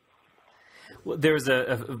Iranians. Well, there's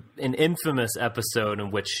an infamous episode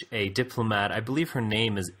in which a diplomat, I believe her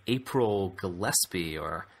name is April Gillespie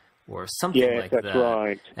or something like that. Yes, that's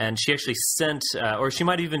right. And she actually sent, or she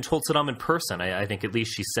might have even told Saddam in person. I think at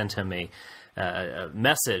least she sent him a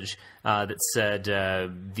message that said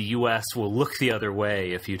the U.S. will look the other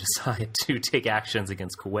way if you decide to take actions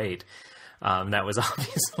against Kuwait. That was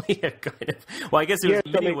obviously a kind of, well, I guess it was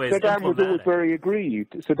in many ways Saddam was always very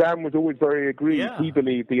aggrieved. Saddam was always very aggrieved. Yeah. He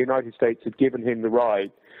believed the United States had given him the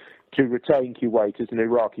right to retain Kuwait as an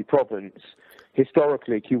Iraqi province.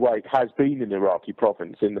 Historically, Kuwait has been an Iraqi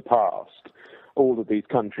province in the past. All of these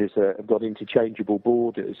countries have got interchangeable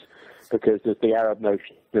borders because of the Arab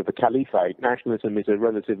notion of the caliphate. Nationalism is a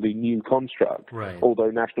relatively new construct. Right.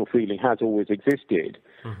 Although national feeling has always existed,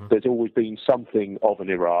 there's always been something of an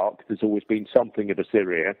Iraq, there's always been something of a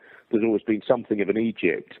Syria, there's always been something of an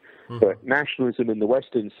Egypt. But nationalism in the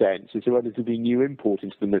Western sense is a relatively new import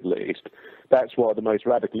into the Middle East. That's why the most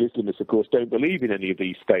radical Islamists, of course, don't believe in any of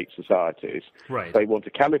these state societies. Right. They want a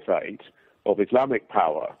caliphate of Islamic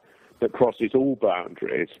power that crosses all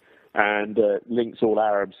boundaries and links all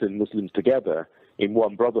Arabs and Muslims together in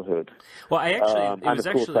one brotherhood. Well, I actually, and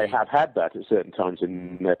of course, they have had that at certain times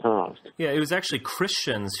in their past. Yeah, it was actually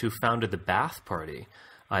Christians who founded the Ba'ath Party,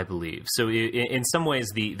 I believe. So in some ways,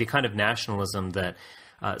 the kind of nationalism that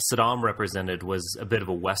Saddam represented was a bit of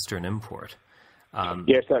a Western import.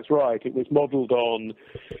 Yes, that's right. It was modelled on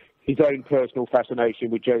his own personal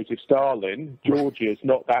fascination with Joseph Stalin. Georgia's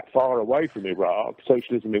not that far away from Iraq,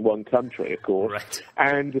 socialism in one country, of course, Right.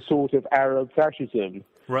 and a sort of Arab fascism.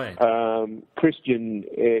 Right. Christian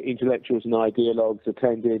intellectuals and ideologues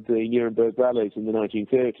attended the Nuremberg rallies in the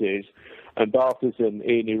 1930s, and Baathism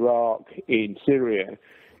in Iraq, in Syria,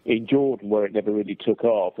 in Jordan, where it never really took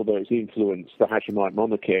off, although it's influenced the Hashemite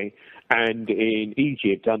monarchy, and in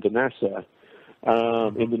Egypt under Nasser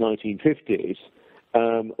in the 1950s.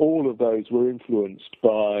 All of those were influenced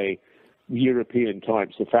by European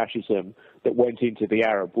types of fascism that went into the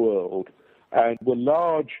Arab world and were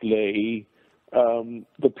largely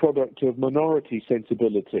the product of minority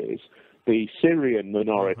sensibilities. The Syrian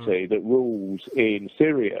minority that rules in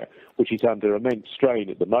Syria, which is under immense strain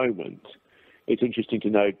at the moment. It's interesting to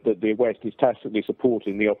note that the West is tacitly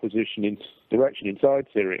supporting the opposition insurrection inside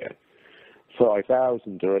Syria.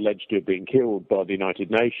 5,000 are alleged to have been killed by the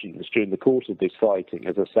United Nations during the course of this fighting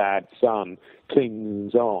as Assad's son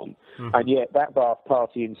clings on. And yet that Ba'ath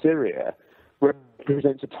Party in Syria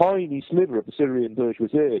represents a tiny sliver of the Syrian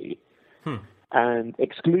bourgeoisie and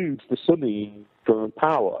excludes the Sunni from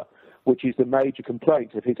power, which is the major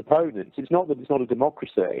complaint of his opponents. It's not that it's not a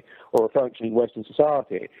democracy or a functioning Western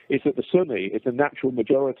society. It's that the Sunni, as the natural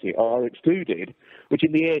majority, are excluded, which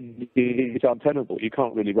in the end is untenable. You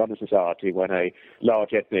can't really run a society when a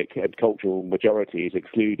large ethnic and cultural majority is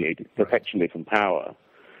excluded perpetually from power.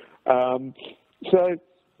 So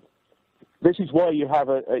this is why you have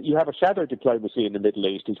a shadow diplomacy in the Middle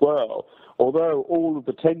East as well. Although all of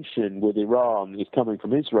the tension with Iran is coming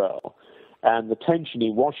from Israel, and the tension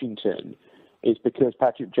in Washington is because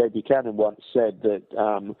Patrick J. Buchanan once said that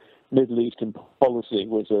Middle Eastern policy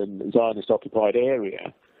was a Zionist-occupied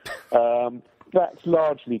area. That's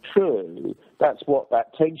largely true. That's what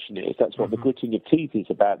that tension is. That's what the gritting of teeth is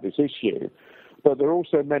about this issue. But there are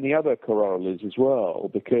also many other corollaries as well,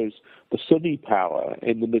 because the Sunni power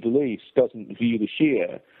in the Middle East doesn't view the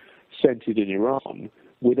Shia, centered in Iran,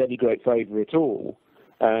 with any great favor at all.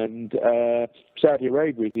 And Saudi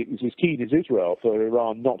Arabia is as keen as Israel for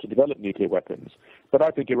Iran not to develop nuclear weapons. But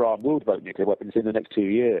I think Iran will develop nuclear weapons in the next 2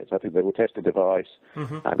 years. I think they will test a device. I'm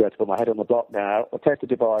going to put my head on the block now. They'll test a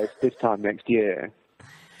device this time next year.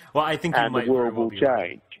 Well, I think you might the world will change.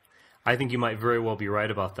 Right. I think you might very well be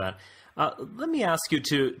right about that. Let me ask you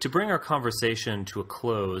to bring our conversation to a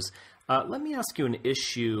close. Let me ask you an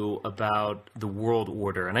issue about the world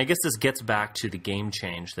order. And I guess this gets back to the game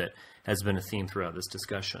change that has been a theme throughout this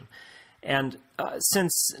discussion. And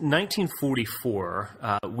since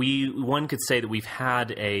 1944, one could say that we've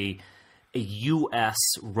had a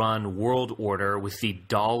U.S.-run world order with the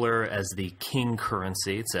dollar as the king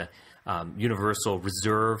currency. It's a universal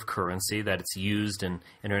reserve currency that it's used in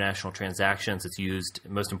international transactions. It's used,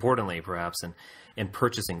 most importantly, perhaps, in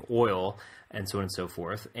purchasing oil and so on and so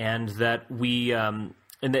forth. And that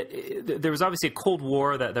there was obviously a Cold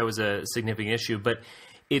War that was a significant issue, but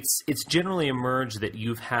it's generally emerged that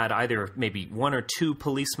you've had either maybe one or two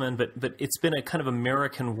policemen, but it's been a kind of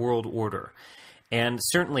American world order. And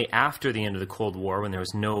certainly after the end of the Cold War, when there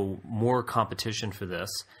was no more competition for this,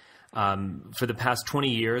 For the past 20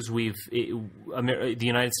 years, the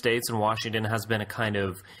United States and Washington has been a kind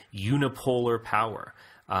of unipolar power.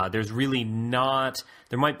 There's really not,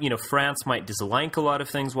 France might dislike a lot of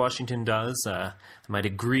things Washington does, might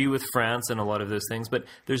agree with France in a lot of those things, but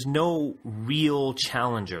there's no real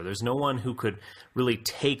challenger. There's no one who could really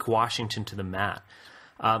take Washington to the mat.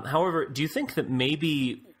 However, do you think that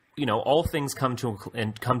maybe, all things come to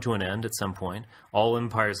an end at some point, all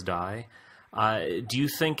empires die? Do you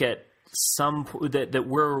think at that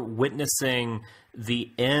we're witnessing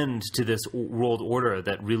the end to this world order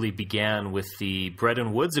that really began with the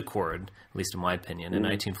Bretton Woods Accord, at least in my opinion, in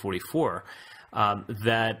 1944,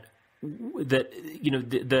 that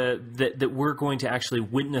we're going to actually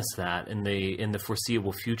witness that in the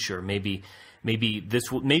foreseeable future? Maybe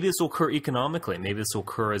this will occur economically. Maybe this will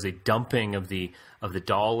occur as a dumping of the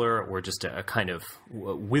dollar, or just a kind of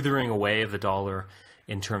withering away of the dollar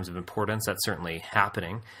in terms of importance. That's certainly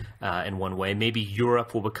happening in one way. Maybe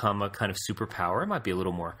Europe will become a kind of superpower. I might be a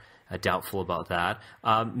little more doubtful about that.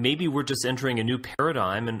 Maybe we're just entering a new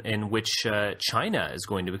paradigm in which China is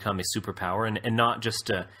going to become a superpower, and not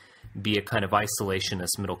just be a kind of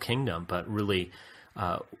isolationist Middle Kingdom, but really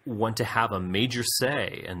want to have a major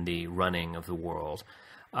say in the running of the world.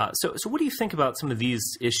 So what do you think about some of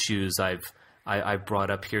these issues I've brought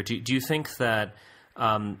up here? Do you think that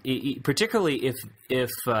particularly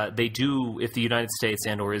if the United States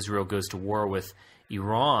and or Israel goes to war with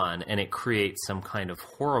Iran and it creates some kind of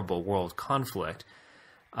horrible world conflict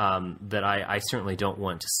that I certainly don't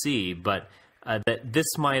want to see, but that this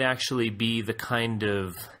might actually be the kind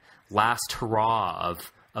of last hurrah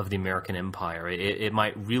of the American empire? It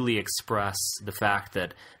might really express the fact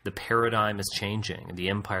that the paradigm is changing and the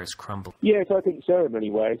empire is crumbling. Yes, I think so in many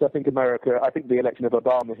ways. I think the election of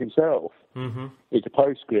Obama himself is a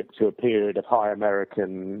postscript to a period of high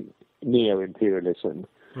American neo-imperialism.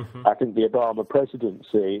 I think the Obama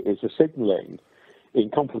presidency is a signaling in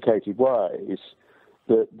complicated ways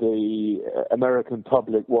that the American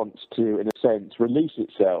public wants to, in a sense, release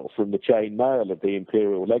itself from the chain mail of the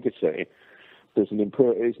imperial legacy. There's an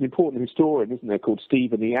important historian, isn't there, called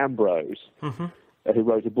Stephen E. Ambrose, who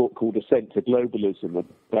wrote a book called Ascent to Globalism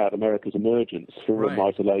about America's emergence from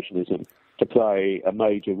isolationism to play a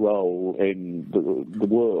major role in the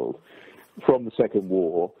world from the Second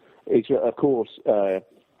War. Of course,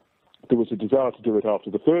 there was a desire to do it after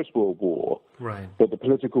the First World War, but the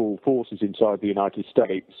political forces inside the United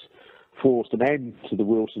States forced an end to the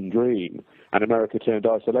Wilson dream, and America turned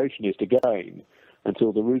isolationist again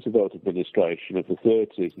until the Roosevelt administration of the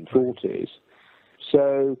 30s and 40s.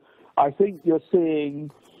 So I think you're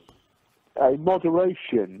seeing a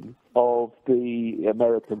moderation of the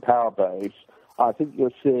American power base. I think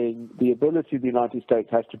you're seeing the ability the United States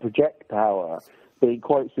has to project power being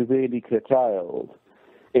quite severely curtailed.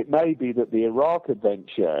 It may be that the Iraq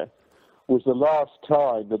adventure was the last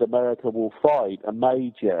time that America will fight a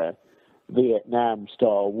major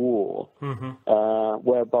Vietnam-style war,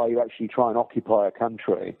 whereby you actually try and occupy a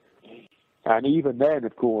country. And even then,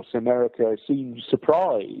 of course, America seemed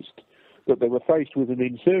surprised that they were faced with an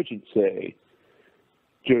insurgency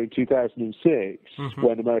during 2006,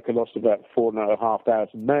 when America lost about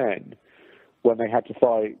 4,500 men, when they had to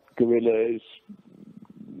fight guerrillas,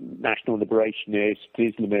 national liberationists,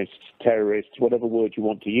 Islamists, terrorists, whatever word you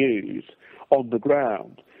want to use, on the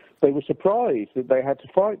ground. They were surprised that they had to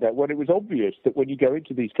fight that, when it was obvious that when you go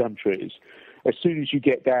into these countries, as soon as you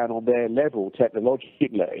get down on their level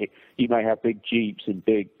technologically, you may have big jeeps and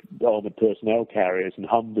big armoured personnel carriers and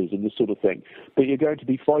Humvees and this sort of thing, but you're going to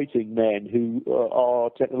be fighting men who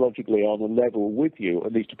are technologically on a level with you,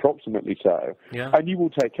 at least approximately so, and you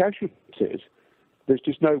will take casualties. There's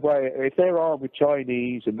just no way. If they're armed with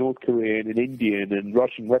Chinese and North Korean and Indian and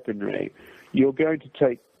Russian weaponry, you're going to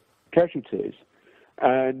take casualties.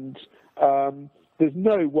 And there's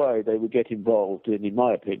no way they would get involved in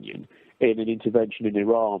my opinion, in an intervention in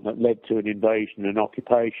Iran that led to an invasion and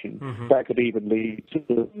occupation. That could even lead to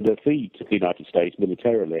the defeat of the United States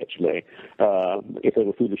militarily, actually, if they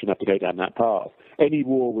were foolish enough to go down that path. Any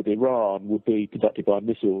war with Iran would be conducted by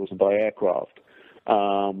missiles and by aircraft,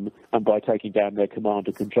 and by taking down their command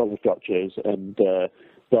and control structures, and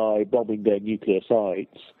by bombing their nuclear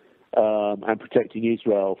sites, and protecting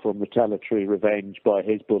Israel from retaliatory revenge by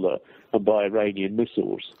Hezbollah and by Iranian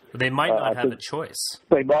missiles. They might not have a choice.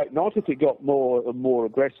 They might not if it got more and more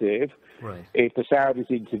aggressive. If the Saudis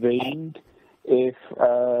intervened, if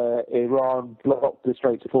Iran blocked the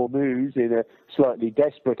Straits of Hormuz in a slightly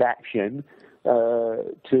desperate action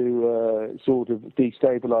to sort of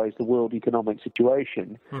destabilize the world economic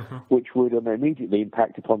situation, which would immediately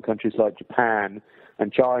impact upon countries like Japan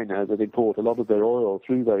and China that import a lot of their oil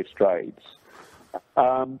through those straits.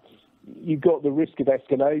 You've got the risk of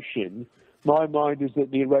escalation. My mind is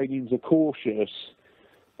that the Iranians are cautious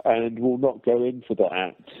and will not go in for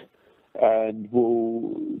that. And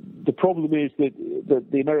the problem is that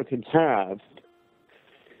the Americans have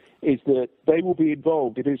is that they will be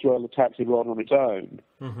involved if Israel attacks Iran on its own.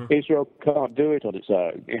 Israel can't do it on its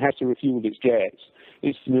own. It has to refuel its jets.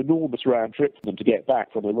 It's an enormous round trip for them to get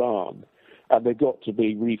back from Iran. And they've got to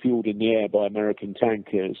be refueled in the air by American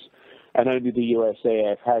tankers. And only the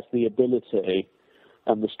USAF has the ability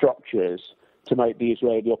and the structures to make the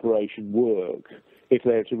Israeli operation work if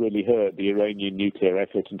they're to really hurt the Iranian nuclear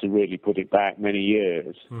effort and to really put it back many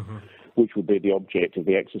years, which would be the object of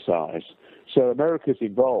the exercise. So America's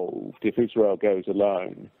involved if Israel goes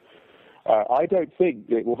alone. I don't think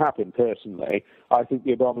it will happen personally. I think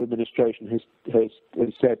the Obama administration has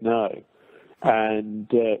said no and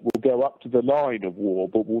will go up to the line of war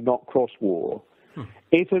but will not cross war.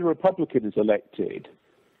 If a Republican is elected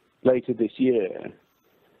later this year,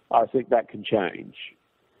 I think that can change.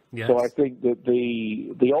 Yes. So I think that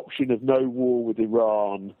the option of no war with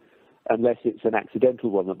Iran, unless it's an accidental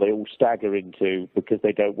one that they all stagger into because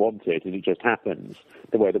they don't want it and it just happens,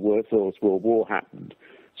 the way the First World War happened,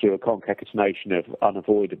 through a concatenation of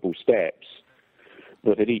unavoidable steps.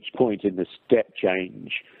 But at each point in the step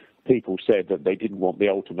change, people said that they didn't want the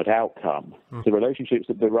ultimate outcome. The relationships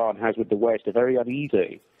that Iran has with the West are very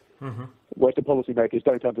uneasy. Western policymakers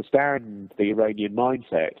don't understand the Iranian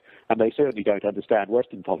mindset, and they certainly don't understand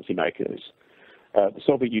Western policymakers. The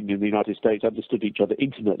Soviet Union and the United States understood each other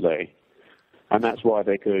intimately, and that's why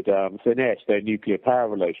they could finesse their nuclear power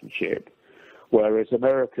relationship, whereas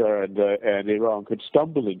America and Iran could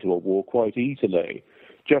stumble into a war quite easily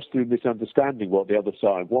just through misunderstanding what the other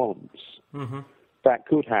side wants. That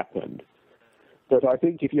could happen. But I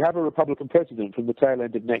think if you have a Republican president from the tail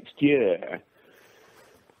end of next year,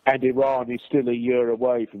 and Iran is still a year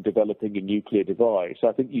away from developing a nuclear device,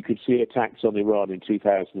 I think you could see attacks on Iran in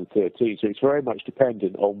 2013. So it's very much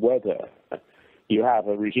dependent on whether you have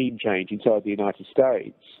a regime change inside the United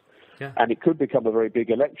States. Yeah. And it could become a very big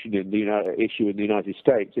election in the issue in the United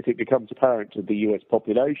States if it becomes apparent to the US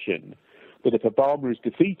population that if Obama is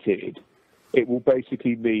defeated, it will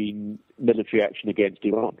basically mean military action against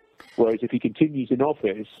Iran. Whereas if he continues in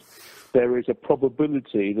office, there is a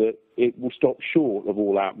probability that it will stop short of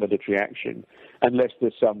all-out military action unless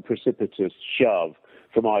there's some precipitous shove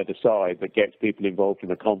from either side that gets people involved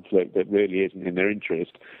in a conflict that really isn't in their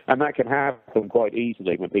interest. And that can happen quite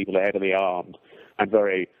easily when people are heavily armed and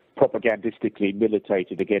very propagandistically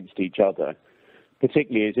militated against each other,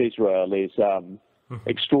 particularly as Israel is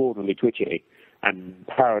extraordinarily twitchy and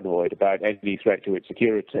paranoid about any threat to its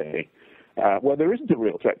security. Well, there isn't a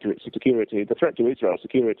real threat to its security. The threat to Israel's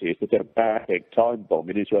security is the democratic time bomb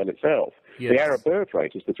in Israel itself. Yes. The Arab birth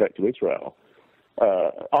rate is the threat to Israel.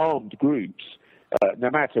 Armed groups, no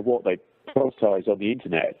matter what they publicize on the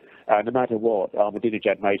internet, no matter what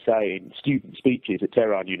Ahmadinejad may say in student speeches at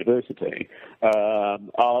Tehran University,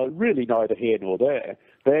 are really neither here nor there.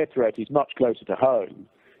 Their threat is much closer to home.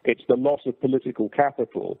 It's the loss of political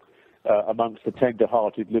capital amongst the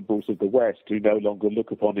tender-hearted liberals of the West who no longer look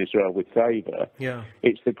upon Israel with favour. Yeah.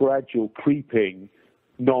 It's the gradual creeping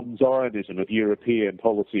non-Zionism of European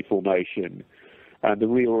policy formation and the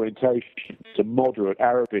reorientation to moderate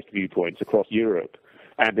Arabist viewpoints across Europe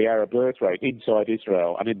and the Arab birth rate inside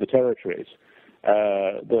Israel and in the territories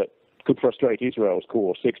that could frustrate Israel's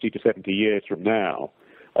course 60 to 70 years from now.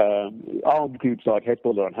 Armed groups like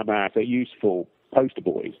Hezbollah and Hamas are useful poster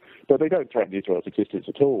boys, but they don't threaten Israel's existence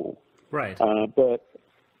at all. Right.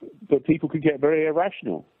 But people can get very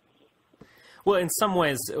irrational. Well, in some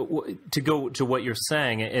ways, to go to what you're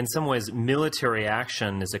saying, in some ways, military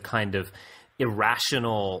action is a kind of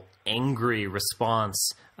irrational, angry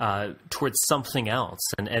response towards something else,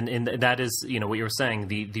 and that is, you know, what you were saying.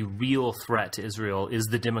 The real threat to Israel is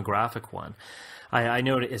the demographic one. I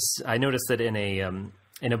noticed that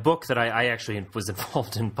in a book that I actually was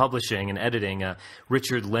involved in publishing and editing,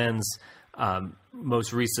 Richard Lynn's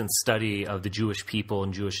most recent study of the Jewish people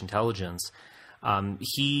and Jewish intelligence,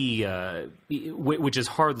 which is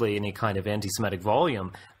hardly any kind of anti-Semitic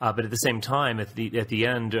volume, but at the same time, at the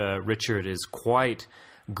end, Richard is quite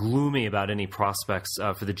gloomy about any prospects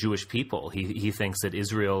for the Jewish people. He thinks that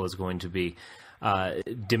Israel is going to be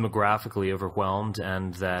demographically overwhelmed,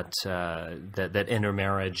 and that that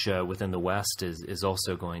intermarriage within the West is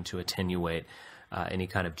also going to attenuate any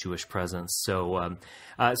kind of Jewish presence. So,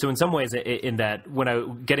 so in some ways, in that,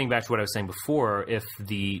 getting back to what I was saying before, if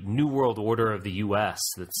the New World Order of the U.S.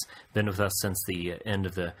 that's been with us since the end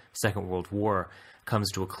of the Second World War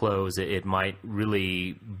comes to a close, it might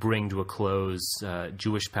really bring to a close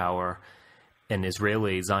Jewish power and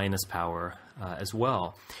Israeli Zionist power as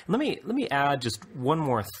well. And let me add just one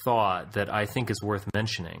more thought that I think is worth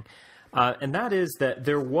mentioning. And that is that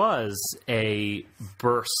there was a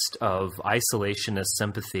burst of isolationist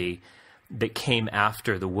sympathy that came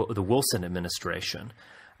after the Wilson administration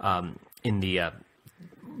in the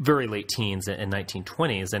very late teens and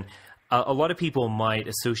 1920s. And a lot of people might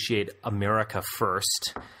associate America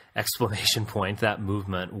First, exclamation point, that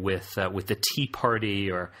movement with the Tea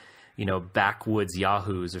Party or, you know, backwoods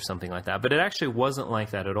yahoos or something like that. But it actually wasn't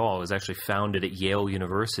like that at all. It was actually founded at Yale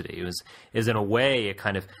University. It was in a way a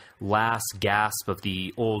kind of last gasp of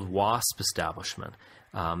the old WASP establishment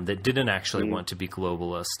that didn't actually want to be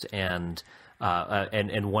globalist and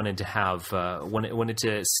wanted to have wanted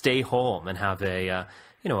to stay home and have a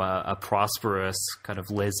prosperous kind of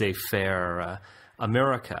laissez-faire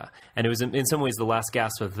America. And it was in some ways the last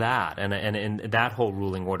gasp of that, and that whole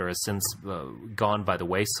ruling order has since gone by the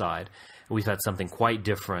wayside. We've had something quite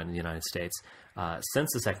different in the United States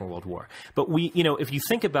since the Second World War. But if you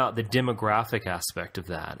think about the demographic aspect of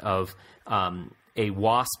that, of a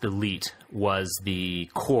WASP elite was the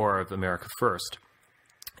core of America First,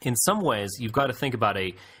 in some ways you've got to think about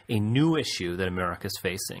a new issue that America is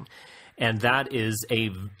facing, and that is a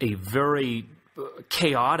very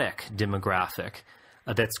chaotic demographic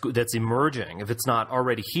that's emerging, if it's not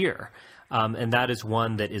already here, and that is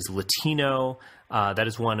one that is Latino. That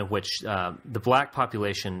is one of which the black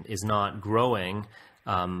population is not growing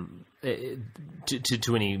to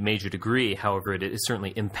any major degree. However, it is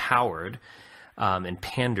certainly empowered and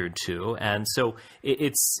pandered to, and so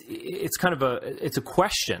it's kind of a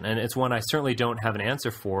question, and it's one I certainly don't have an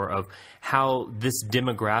answer for, of how this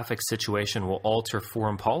demographic situation will alter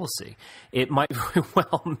foreign policy. It might very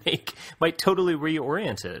well might totally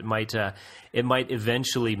reorient it. It might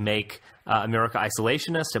eventually make America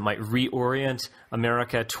isolationist. It might reorient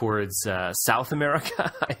America towards South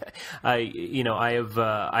America. I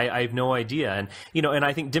have no idea, and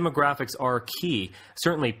I think demographics are key.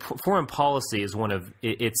 Certainly, foreign policy is one of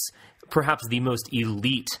it's perhaps the most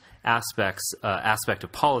elite aspect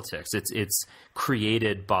of politics. It's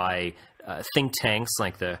created by think tanks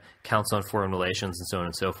like the Council on Foreign Relations and so on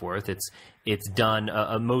and so forth. It's done.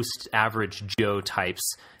 Most average Joe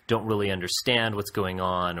types don't really understand what's going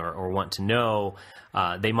on or want to know.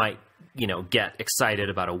 They might get excited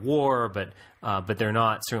about a war, but they're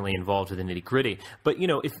not certainly involved with the nitty gritty. But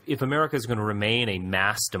if America is going to remain a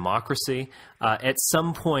mass democracy, at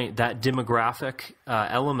some point that demographic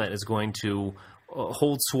element is going to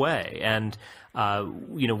hold sway, and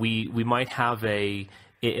we might have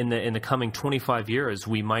in the coming 25 years,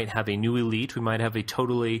 we might have a new elite. We might have a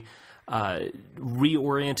totally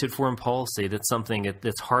reoriented foreign policy. That's something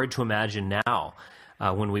that's hard to imagine now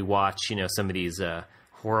when we watch some of these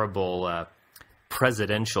horrible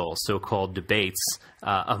presidential so-called debates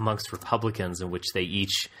amongst Republicans, in which they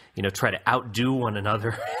each try to outdo one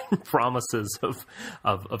another in promises of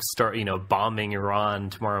start bombing Iran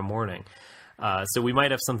tomorrow morning. So we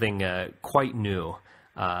might have something quite new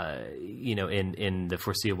in the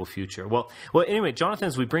foreseeable future. Well, anyway, Jonathan,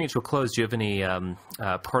 as we bring it to a close, do you have any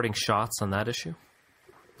parting shots on that issue?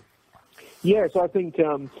 Yes, I think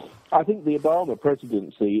the Obama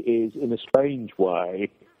presidency is, in a strange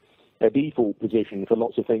way, a default position for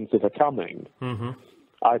lots of things that are coming. Mm-hmm.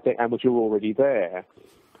 I think, and which are already there.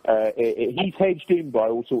 He's hedged in by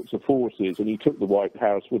all sorts of forces, and he took the White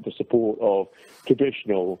House with the support of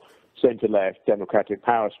traditional centre-left democratic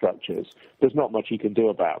power structures. There's not much he can do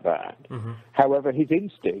about that. Mm-hmm. However, his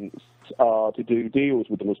instincts are to do deals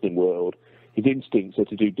with the Muslim world. His instincts are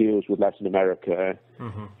to do deals with Latin America.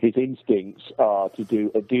 Mm-hmm. His instincts are to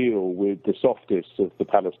do a deal with the softest of the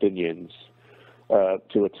Palestinians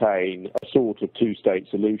to attain a sort of two-state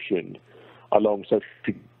solution along social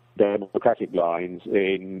democratic lines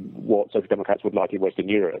in what social democrats would like in Western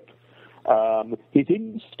Europe. His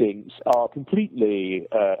instincts are completely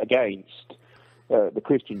against the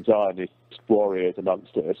Christian Zionist warriors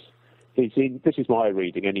amongst us. This is my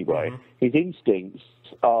reading anyway. Mm-hmm. His instincts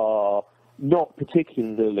are not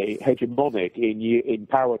particularly hegemonic in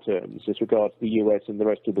power terms as regards the US and the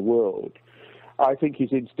rest of the world. I think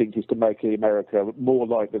his instinct is to make America more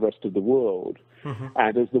like the rest of the world. Mm-hmm.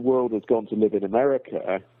 And as the world has gone to live in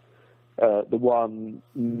America, the one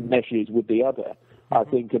meshes with the other. I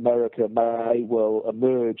think America may well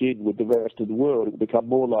emerge in with the rest of the world. It will become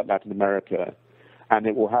more like Latin America, and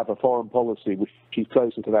it will have a foreign policy which is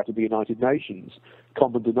closer to that of the United Nations,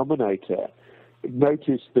 common denominator.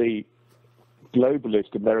 Notice the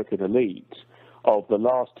globalist American elite of the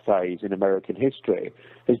last phase in American history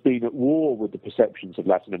has been at war with the perceptions of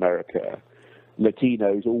Latin America.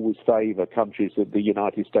 Latinos always favor countries that the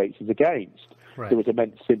United States is against. Right. There was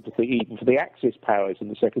immense sympathy even for the Axis powers in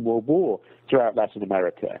the Second World War throughout Latin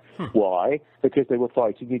America. Why? Because they were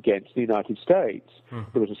fighting against the United States.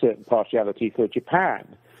 There was a certain partiality for Japan.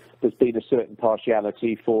 There's been a certain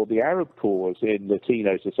partiality for the Arab cause in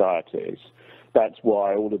Latino societies. That's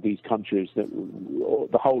why all of these countries, the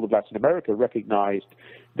whole of Latin America, recognized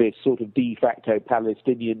this sort of de facto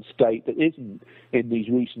Palestinian state that isn't in these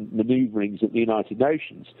recent maneuverings at the United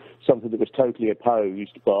Nations, something that was totally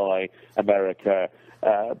opposed by America,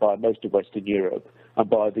 by most of Western Europe, and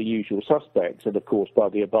by the usual suspects, and of course by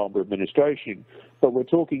the Obama administration. But we're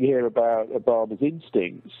talking here about Obama's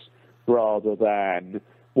instincts rather than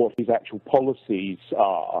what his actual policies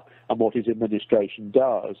are and what his administration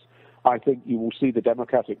does. I think you will see the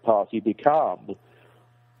Democratic Party become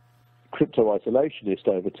crypto-isolationist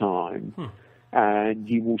over time, and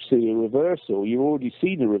you will see a reversal. You've already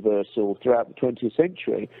seen a reversal throughout the 20th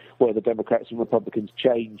century where the Democrats and Republicans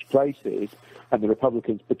changed places, and the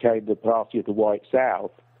Republicans became the party of the White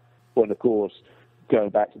South, when, of course, going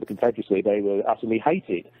back to the Confederacy, they were utterly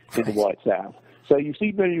hated in the White South. So you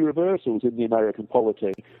see many reversals in the American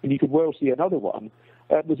polity, and you could well see another one.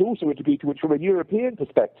 There's also a degree to which, from a European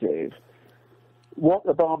perspective, what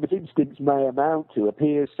Obama's instincts may amount to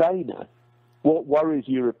appears saner. What worries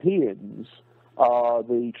Europeans are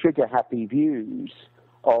the trigger-happy views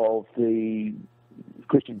of the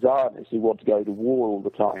Christian Zionists who want to go to war all the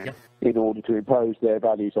time in order to impose their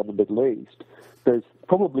values on the Middle East. There's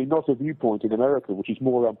probably not a viewpoint in America which is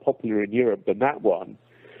more unpopular in Europe than that one.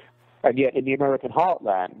 And yet in the American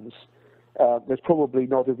heartlands, there's probably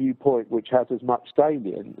not a viewpoint which has as much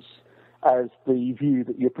salience as the view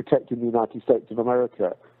that you're protecting the United States of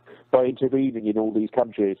America by intervening in all these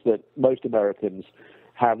countries that most Americans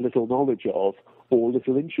have little knowledge of or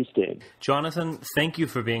little interest in. Jonathan, thank you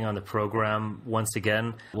for being on the program once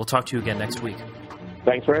again. We'll talk to you again next week.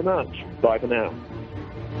 Thanks very much. Bye for now.